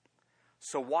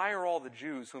 So why are all the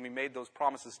Jews whom he made those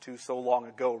promises to so long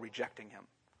ago rejecting him?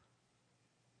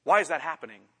 Why is that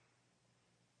happening?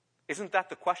 Isn't that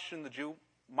the question the Jew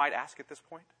might ask at this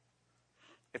point?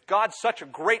 If God's such a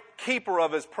great keeper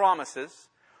of his promises,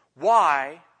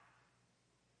 why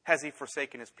has he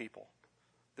forsaken his people,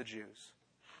 the Jews?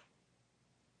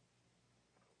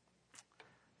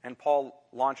 And Paul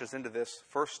launches into this,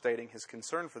 first stating his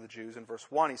concern for the Jews. In verse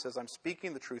 1, he says, I'm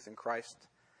speaking the truth in Christ.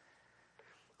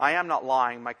 I am not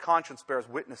lying. My conscience bears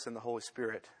witness in the Holy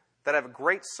Spirit that I have a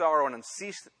great sorrow and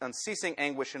unceasing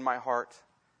anguish in my heart.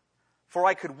 For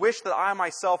I could wish that I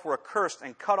myself were accursed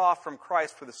and cut off from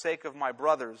Christ for the sake of my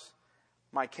brothers,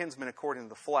 my kinsmen according to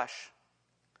the flesh.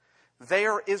 They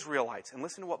are Israelites, and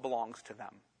listen to what belongs to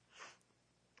them.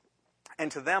 And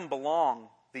to them belong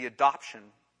the adoption,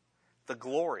 the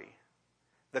glory,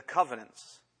 the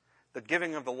covenants, the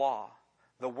giving of the law,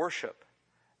 the worship,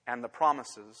 and the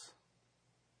promises.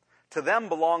 To them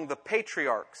belong the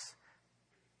patriarchs,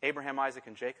 Abraham, Isaac,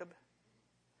 and Jacob.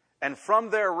 And from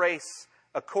their race,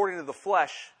 according to the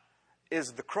flesh,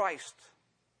 is the Christ,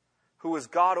 who is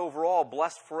God over all,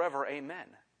 blessed forever. Amen.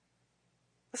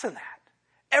 Listen to that.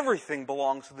 Everything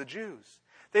belongs to the Jews.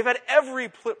 They've had every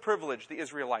privilege the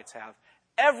Israelites have.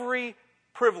 Every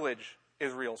privilege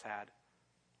Israel's had.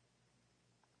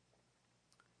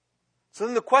 So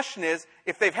then the question is,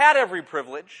 if they've had every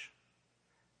privilege,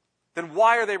 then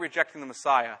why are they rejecting the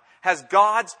Messiah? Has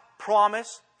God's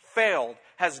promise failed?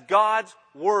 Has God's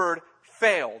word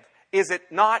failed? Is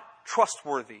it not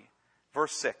trustworthy?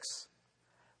 Verse 6.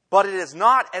 But it is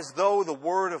not as though the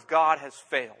word of God has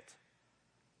failed.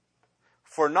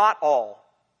 For not all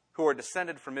who are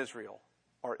descended from Israel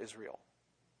are Israel.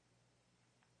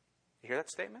 You hear that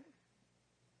statement?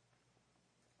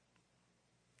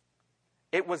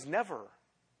 It was never,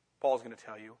 Paul's going to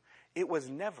tell you, it was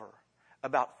never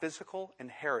about physical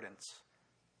inheritance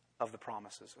of the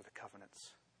promises or the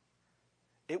covenants.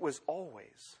 It was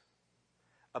always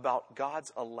about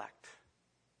God's elect,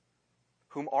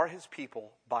 whom are his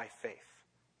people by faith.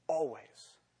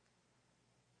 Always.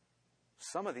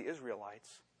 Some of the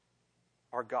Israelites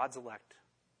are God's elect.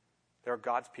 They're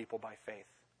God's people by faith.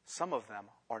 Some of them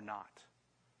are not.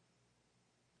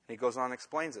 And he goes on and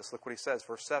explains this. Look what he says,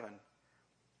 verse 7.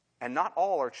 And not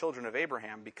all are children of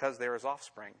Abraham because they are his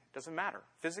offspring. Doesn't matter.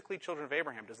 Physically children of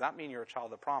Abraham does not mean you're a child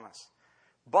of the promise.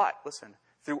 But, listen,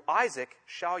 through Isaac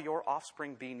shall your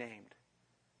offspring be named.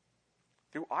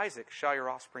 Through Isaac shall your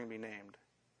offspring be named.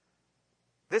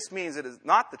 This means it is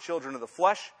not the children of the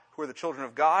flesh who are the children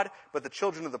of God, but the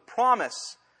children of the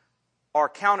promise are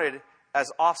counted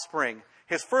as offspring.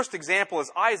 His first example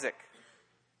is Isaac.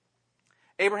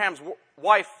 Abraham's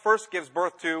wife first gives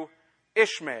birth to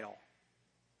Ishmael.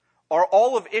 Are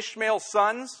all of Ishmael's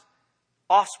sons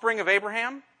offspring of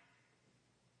Abraham?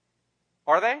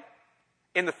 Are they?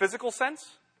 In the physical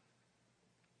sense?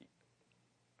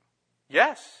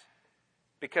 Yes.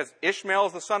 Because Ishmael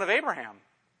is the son of Abraham.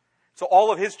 So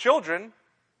all of his children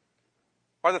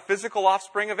are the physical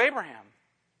offspring of Abraham.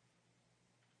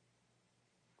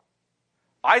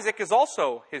 Isaac is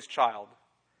also his child.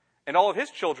 And all of his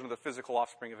children are the physical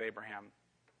offspring of Abraham.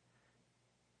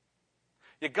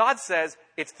 Yet God says,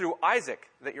 it's through Isaac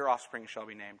that your offspring shall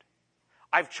be named.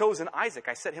 I've chosen Isaac.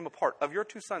 I set him apart. Of your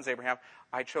two sons, Abraham,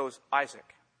 I chose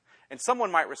Isaac. And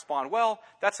someone might respond, well,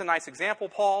 that's a nice example,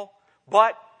 Paul.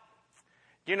 But,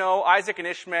 Isaac and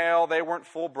Ishmael, they weren't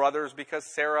full brothers because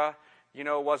Sarah,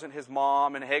 wasn't his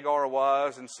mom and Hagar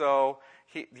was. And so,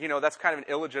 that's kind of an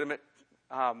illegitimate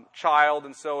child.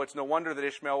 And so it's no wonder that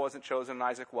Ishmael wasn't chosen and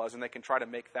Isaac was. And they can try to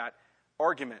make that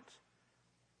argument.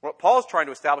 What Paul's trying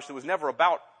to establish, it was never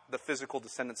about the physical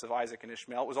descendants of Isaac and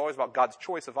Ishmael. It was always about God's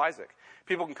choice of Isaac.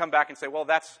 People can come back and say, well,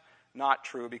 that's not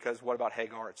true because what about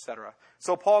Hagar, etc.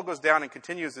 So Paul goes down and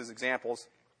continues his examples.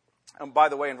 And by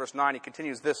the way, in verse 9, he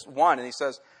continues this one, and he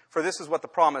says, "For this is what the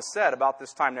promise said, about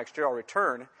this time next year I'll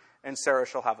return, and Sarah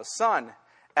shall have a son.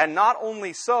 And not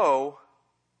only so,"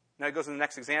 now he goes to the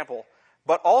next example,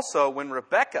 "but also when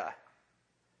Rebekah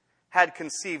had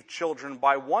conceived children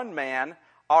by one man,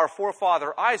 our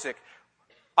forefather Isaac."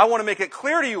 I want to make it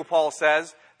clear to you, Paul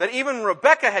says, that even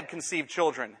Rebekah had conceived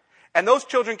children. And those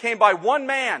children came by one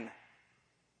man,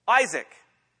 Isaac.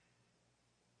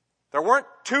 There weren't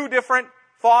two different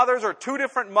fathers or two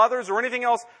different mothers or anything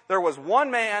else. There was one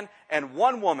man and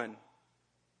one woman.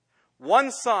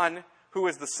 One son who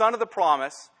is the son of the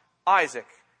promise, Isaac,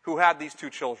 who had these two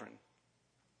children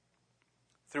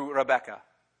through Rebekah.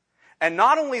 And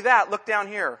not only that, look down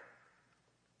here.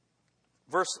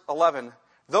 Verse 11.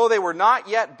 "Though they were not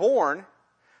yet born."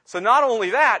 So not only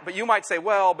that, but you might say,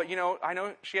 well, but I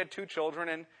know she had two children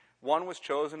and one was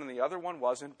chosen and the other one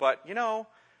wasn't. But,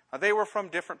 they were from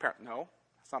different parents. No,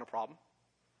 that's not a problem.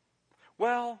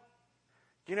 Well,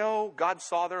 God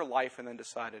saw their life and then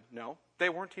decided, no, they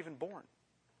weren't even born.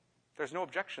 There's no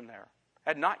objection there.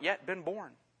 Had not yet been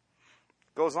born.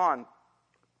 Goes on.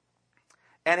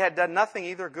 "And had done nothing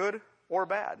either good or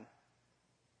bad,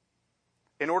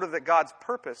 in order that God's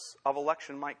purpose of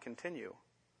election might continue.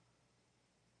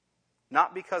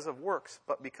 Not because of works,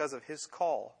 but because of his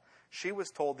call. She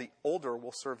was told, the older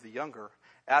will serve the younger.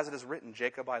 As it is written,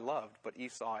 Jacob I loved, but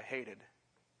Esau I hated."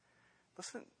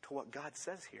 Listen to what God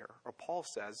says here, or Paul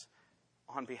says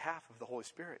on behalf of the Holy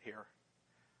Spirit here.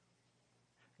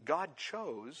 God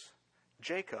chose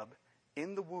Jacob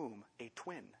in the womb, a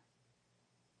twin.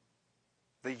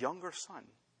 The younger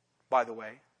son, by the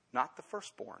way, not the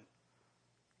firstborn.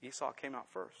 Esau came out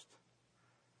first.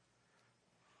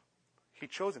 He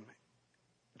chose him.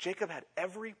 Jacob had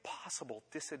every possible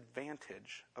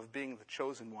disadvantage of being the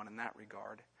chosen one in that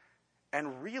regard.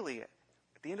 And really, at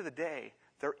the end of the day,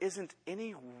 there isn't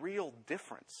any real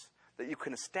difference that you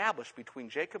can establish between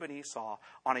Jacob and Esau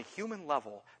on a human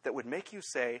level that would make you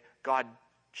say, God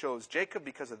chose Jacob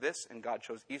because of this and God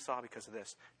chose Esau because of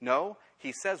this. No,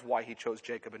 he says why he chose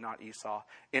Jacob and not Esau.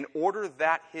 In order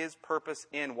that his purpose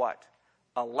in what?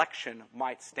 Election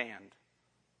might stand.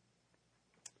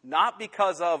 Not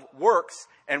because of works,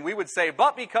 and we would say,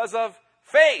 but because of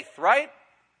faith, right?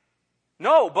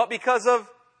 No, but because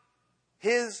of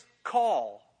his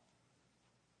call.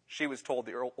 She was told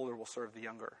the older will serve the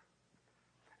younger.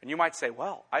 And you might say,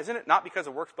 well, isn't it not because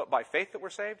of works, but by faith that we're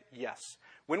saved? Yes.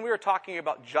 When we are talking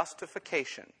about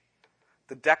justification,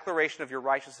 the declaration of your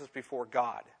righteousness before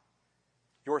God,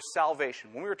 your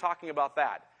salvation, when we were talking about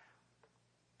that,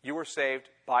 you were saved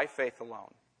by faith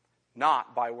alone,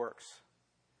 not by works.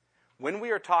 When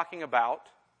we are talking about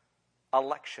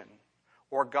election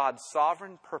or God's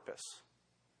sovereign purpose,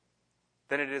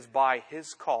 then it is by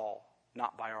his call,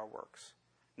 not by our works,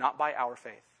 not by our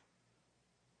faith.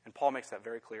 And Paul makes that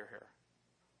very clear here.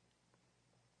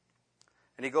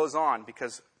 And he goes on,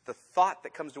 because the thought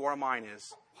that comes to our mind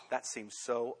is, that seems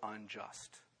so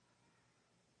unjust.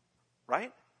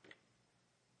 Right?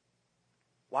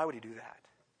 Why would he do that?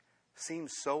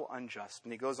 Seems so unjust.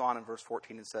 And he goes on in verse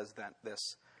 14 and says then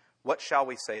this, "What shall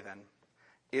we say then?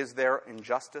 Is there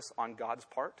injustice on God's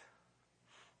part?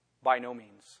 By no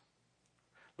means."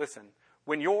 Listen,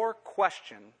 when your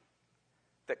question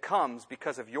that comes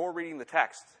because of your reading the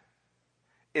text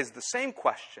is the same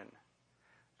question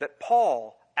that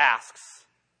Paul asks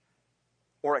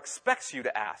or expects you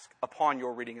to ask upon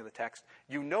your reading of the text,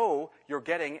 you know you're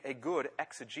getting a good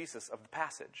exegesis of the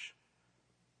passage.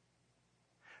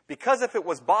 Because if it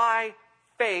was by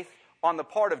faith on the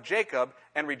part of Jacob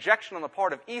and rejection on the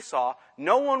part of Esau,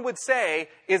 no one would say,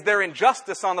 is there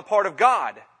injustice on the part of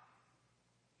God?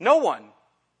 No one.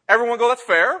 Everyone would go, that's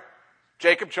fair.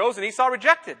 Jacob chose and Esau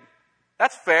rejected.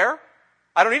 That's fair.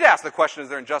 I don't need to ask the question, is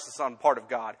there injustice on the part of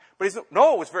God? But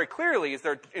no, it's very clearly, is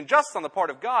there injustice on the part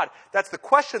of God? That's the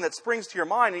question that springs to your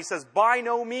mind. And he says, by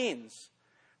no means,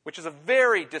 which is a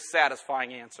very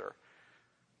dissatisfying answer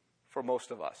for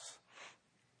most of us.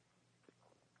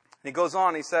 And he goes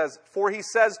on, he says, "For he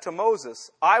says to Moses,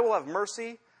 I will have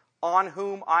mercy on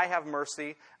whom I have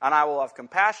mercy, and I will have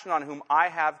compassion on whom I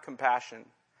have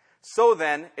compassion. So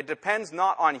then, it depends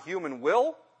not on human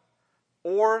will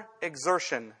or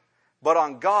exertion, but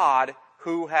on God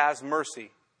who has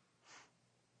mercy.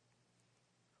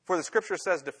 For the Scripture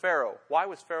says to Pharaoh," why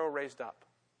was Pharaoh raised up?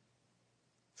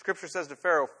 Scripture says to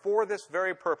Pharaoh, "For this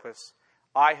very purpose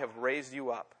I have raised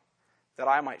you up, that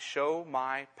I might show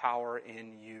my power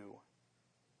in you,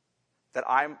 that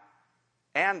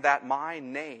my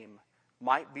name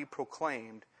might be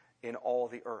proclaimed in all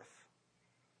the earth."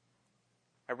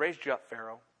 I raised you up,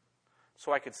 Pharaoh,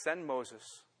 so I could send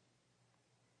Moses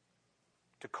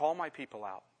to call my people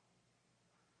out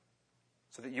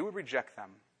so that you would reject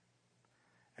them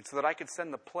and so that I could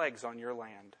send the plagues on your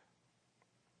land.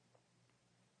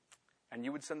 And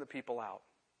you would send the people out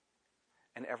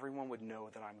and everyone would know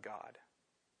that I'm God.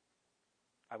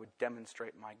 I would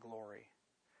demonstrate my glory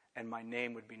and my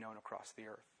name would be known across the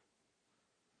earth.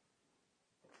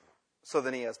 So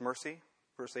then he has mercy,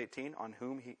 verse 18, on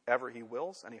whomever he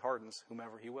wills, and he hardens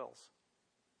whomever he wills.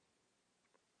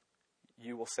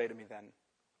 You will say to me then,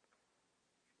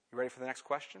 you ready for the next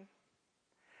question?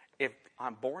 If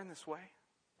I'm born this way,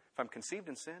 if I'm conceived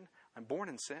in sin, I'm born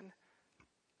in sin,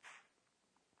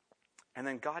 and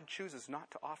then God chooses not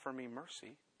to offer me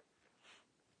mercy.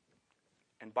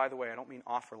 And by the way, I don't mean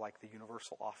offer like the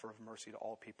universal offer of mercy to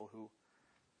all people who,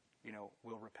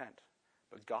 will repent.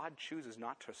 But God chooses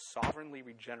not to sovereignly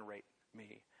regenerate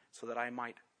me so that I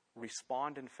might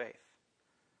respond in faith.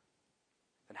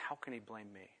 Then how can he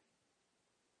blame me?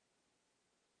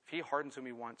 If he hardens whom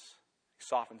he wants, he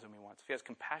softens whom he wants. If he has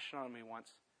compassion on whom he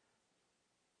wants,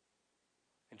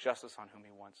 and justice on whom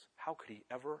he wants, how could he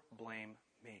ever blame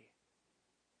me?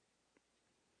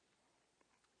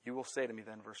 You will say to me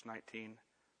then, verse 19,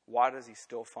 why does he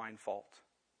still find fault?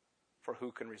 For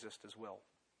who can resist his will?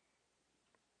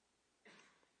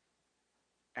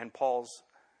 And Paul's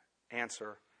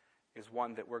answer is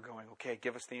one that we're going, okay,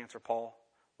 give us the answer, Paul.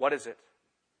 What is it?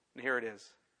 And here it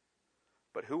is.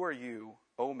 But who are you,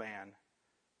 O man,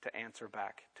 to answer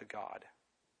back to God?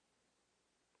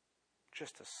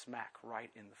 Just a smack right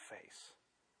in the face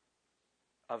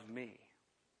of me,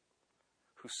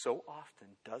 who so often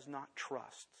does not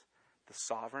trust the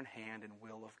sovereign hand and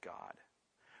will of God,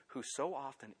 who so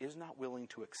often is not willing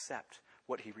to accept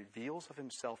what he reveals of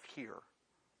himself here,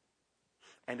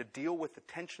 and to deal with the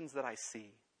tensions that I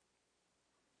see.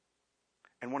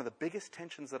 And one of the biggest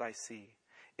tensions that I see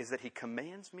is that he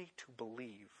commands me to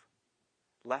believe,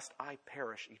 lest I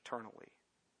perish eternally.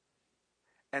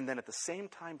 And then at the same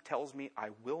time tells me I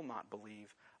will not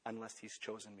believe unless he's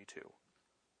chosen me to.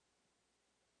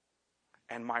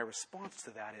 And my response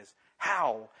to that is,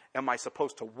 how am I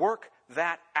supposed to work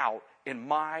that out in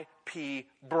my pea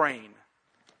brain?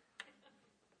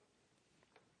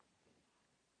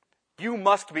 You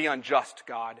must be unjust,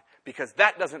 God, because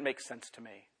that doesn't make sense to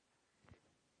me.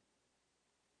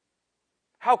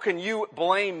 How can you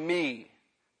blame me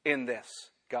in this,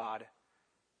 God?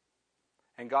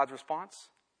 And God's response?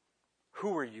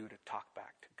 Who are you to talk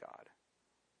back to God?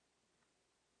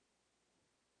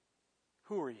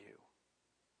 Who are you?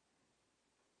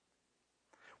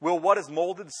 Will what is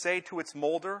molded say to its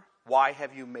molder, why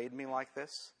have you made me like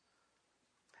this?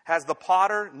 Has the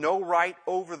potter no right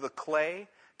over the clay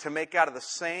to make out of the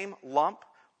same lump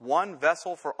one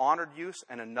vessel for honored use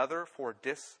and another for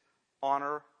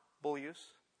dishonorable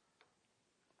use?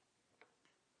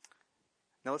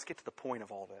 Now let's get to the point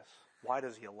of all this. Why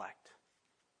does he elect?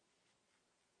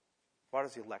 Why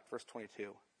does he elect? Verse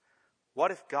 22.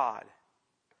 What if God,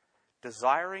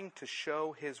 desiring to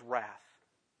show his wrath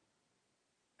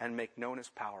and make known his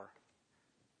power,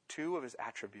 two of his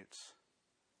attributes,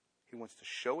 he wants to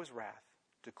show his wrath,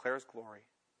 declare his glory,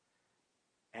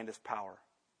 and his power,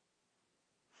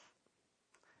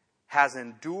 has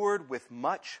endured with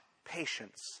much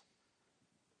patience,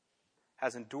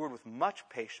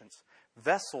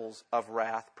 vessels of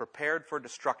wrath prepared for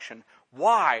destruction.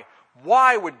 Why?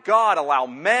 Why would God allow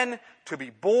men to be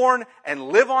born and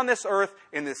live on this earth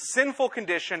in this sinful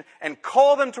condition and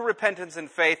call them to repentance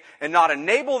and faith and not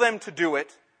enable them to do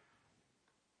it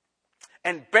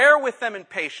and bear with them in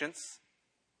patience?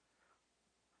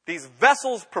 These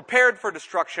vessels prepared for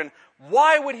destruction.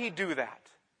 Why would he do that?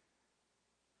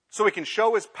 So he can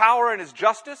show his power and his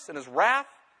justice and his wrath?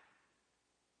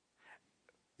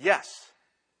 Yes.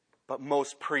 But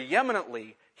most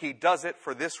preeminently, he does it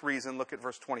for this reason. Look at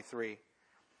verse 23.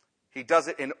 He does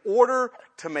it in order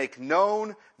to make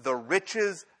known the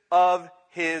riches of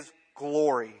his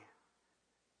glory,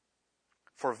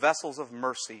 for vessels of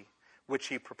mercy, which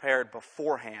he prepared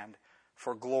beforehand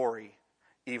for glory,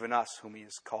 even us whom he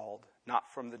has called,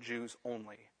 not from the Jews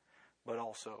only, but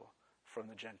also from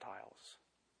the Gentiles.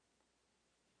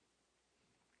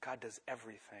 God does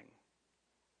everything,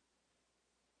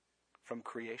 from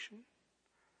creation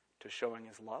to showing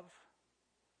his love,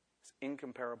 his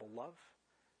incomparable love,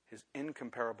 his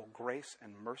incomparable grace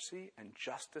and mercy and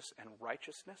justice and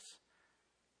righteousness,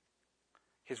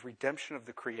 his redemption of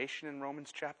the creation in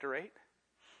Romans chapter 8,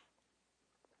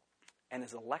 and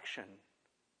his election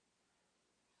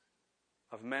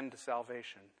of men to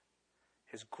salvation,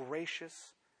 his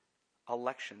gracious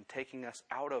election, taking us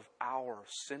out of our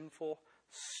sinful,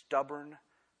 stubborn,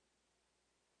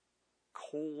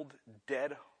 cold,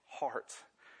 dead hearts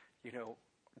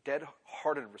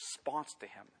dead-hearted response to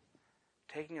him,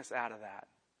 taking us out of that,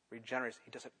 regenerates.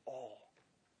 He does it all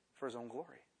for his own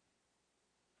glory.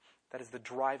 That is the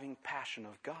driving passion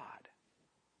of God.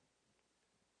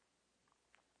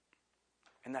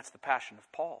 And that's the passion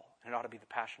of Paul, and it ought to be the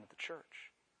passion of the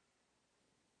church.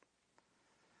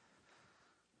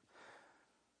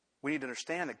 We need to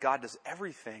understand that God does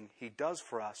everything he does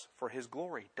for us for his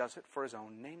glory. He does it for his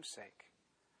own namesake.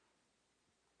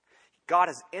 God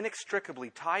has inextricably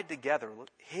tied together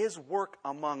his work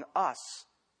among us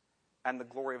and the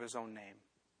glory of his own name.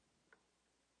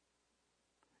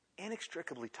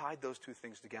 Inextricably tied those two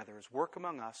things together, his work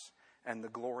among us and the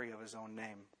glory of his own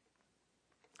name.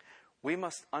 We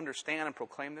must understand and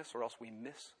proclaim this, or else we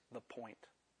miss the point.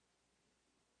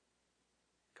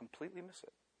 Completely miss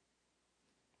it.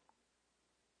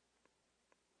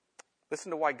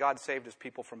 Listen to why God saved his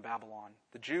people from Babylon.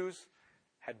 The Jews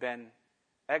had been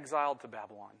exiled to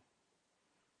Babylon.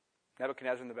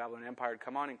 Nebuchadnezzar and the Babylonian Empire had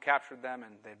come on and captured them,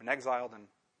 and they'd been exiled, and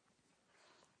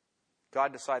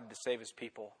God decided to save his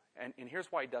people. And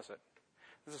here's why he does it.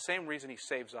 This is the same reason he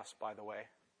saves us, by the way.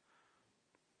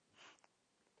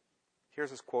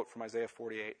 Here's this quote from Isaiah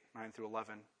 48, 9 through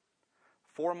 11.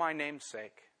 For my name's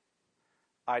sake,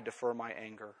 I defer my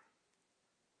anger.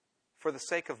 For the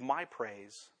sake of my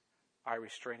praise, I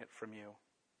restrain it from you,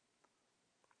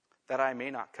 that I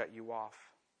may not cut you off.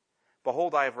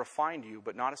 Behold, I have refined you,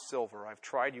 but not as silver. I have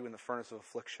tried you in the furnace of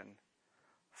affliction.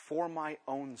 For my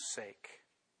own sake,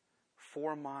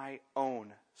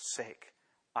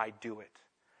 I do it.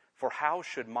 For how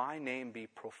should my name be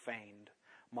profaned?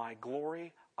 My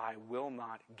glory I will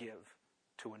not give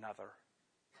to another.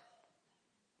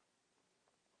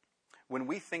 When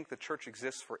we think the church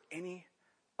exists for any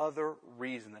other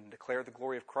reason than to declare the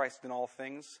glory of Christ in all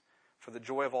things, for the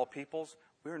joy of all peoples,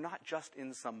 we are not just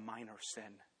in some minor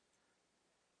sin.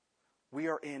 We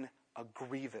are in a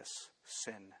grievous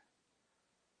sin.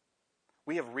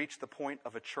 We have reached the point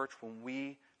of a church when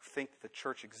we think the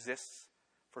church exists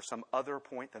for some other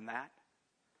point than that.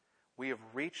 We have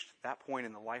reached that point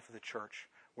in the life of the church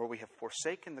where we have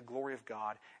forsaken the glory of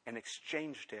God and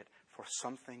exchanged it for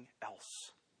something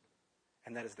else.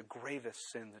 And that is the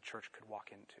gravest sin the church could walk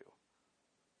into.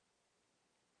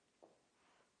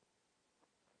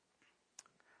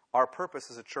 Our purpose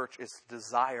as a church is to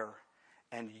desire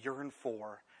and yearn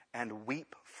for and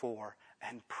weep for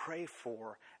and pray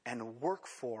for and work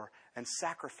for and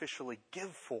sacrificially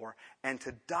give for and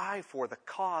to die for the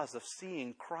cause of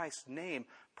seeing Christ's name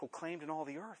proclaimed in all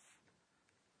the earth.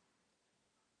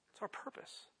 It's our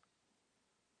purpose.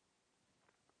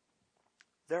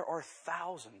 There are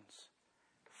thousands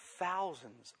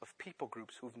of people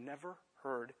groups who've never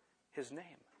heard his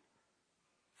name.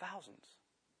 Thousands.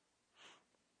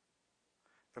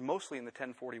 They're mostly in the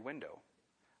 1040 window,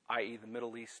 i.e. the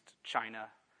Middle East, China,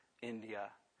 India,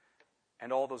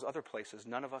 and all those other places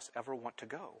none of us ever want to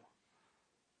go.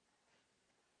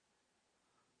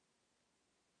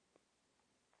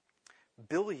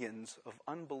 Billions of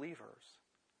unbelievers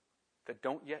that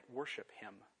don't yet worship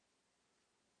him.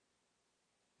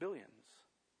 Billions.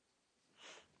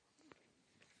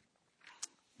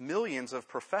 Millions of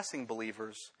professing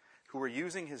believers who are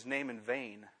using his name in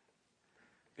vain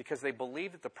because they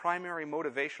believe that the primary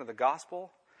motivation of the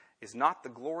gospel is not the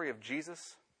glory of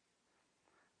Jesus,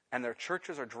 and their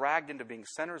churches are dragged into being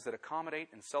centers that accommodate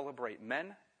and celebrate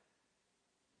men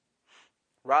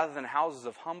rather than houses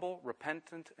of humble,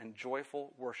 repentant, and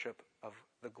joyful worship of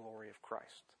the glory of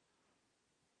Christ.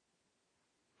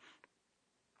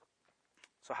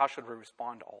 So how should we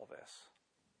respond to all this?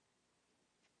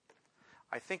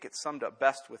 I think it's summed up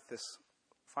best with this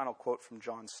final quote from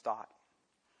John Stott.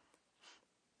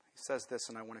 He says this,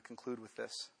 and I want to conclude with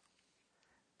this.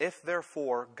 If,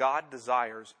 therefore, God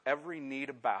desires every knee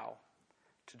to bow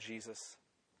to Jesus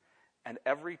and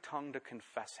every tongue to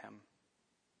confess him,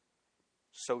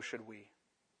 so should we.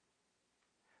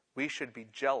 We should be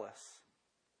jealous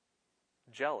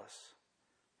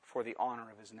for the honor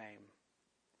of his name.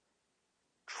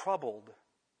 Troubled.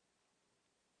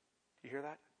 You hear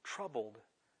that? Troubled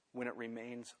when it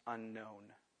remains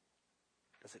unknown.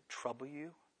 Does it trouble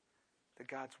you that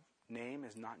God's name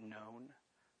is not known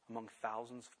among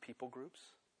thousands of people groups?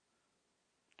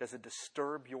 Does it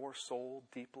disturb your soul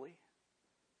deeply?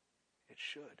 It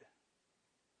should.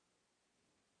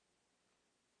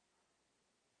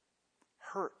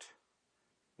 Hurt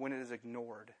when it is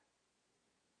ignored.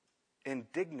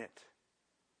 Indignant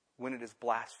when it is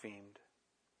blasphemed.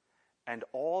 And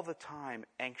all the time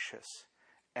anxious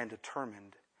and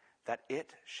determined that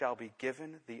it shall be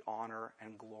given the honor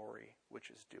and glory which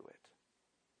is due it.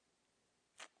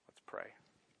 Let's pray.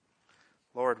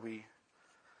 Lord, we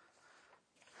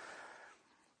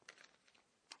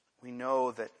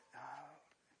know that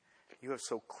you have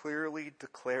so clearly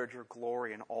declared your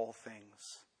glory in all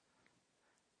things.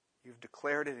 You've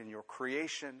declared it in your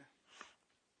creation.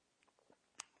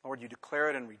 Lord, you declare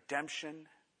it in redemption.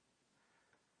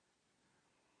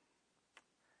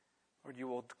 Lord, you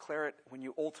will declare it when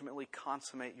you ultimately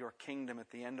consummate your kingdom at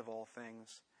the end of all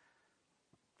things.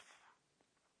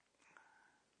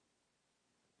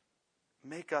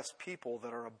 Make us people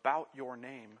that are about your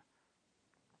name.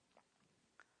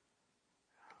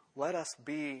 Let us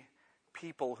be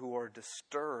people who are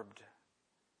disturbed,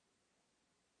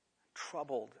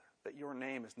 troubled that your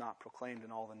name is not proclaimed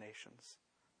in all the nations.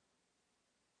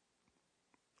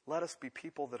 Let us be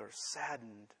people that are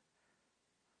saddened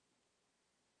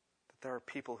that there are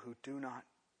people who do not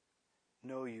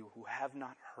know you, who have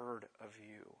not heard of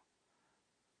you.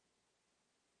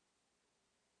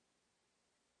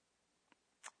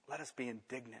 Let us be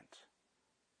indignant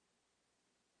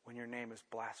when your name is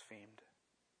blasphemed.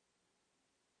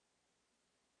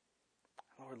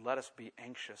 Lord, let us be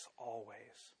anxious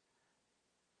always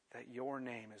that your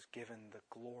name is given the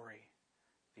glory,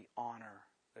 the honor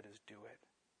that is due it.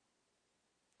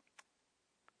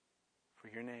 For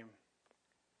your name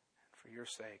and for your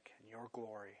sake and your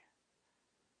glory,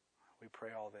 we pray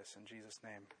all this in Jesus'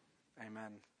 name.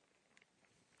 Amen.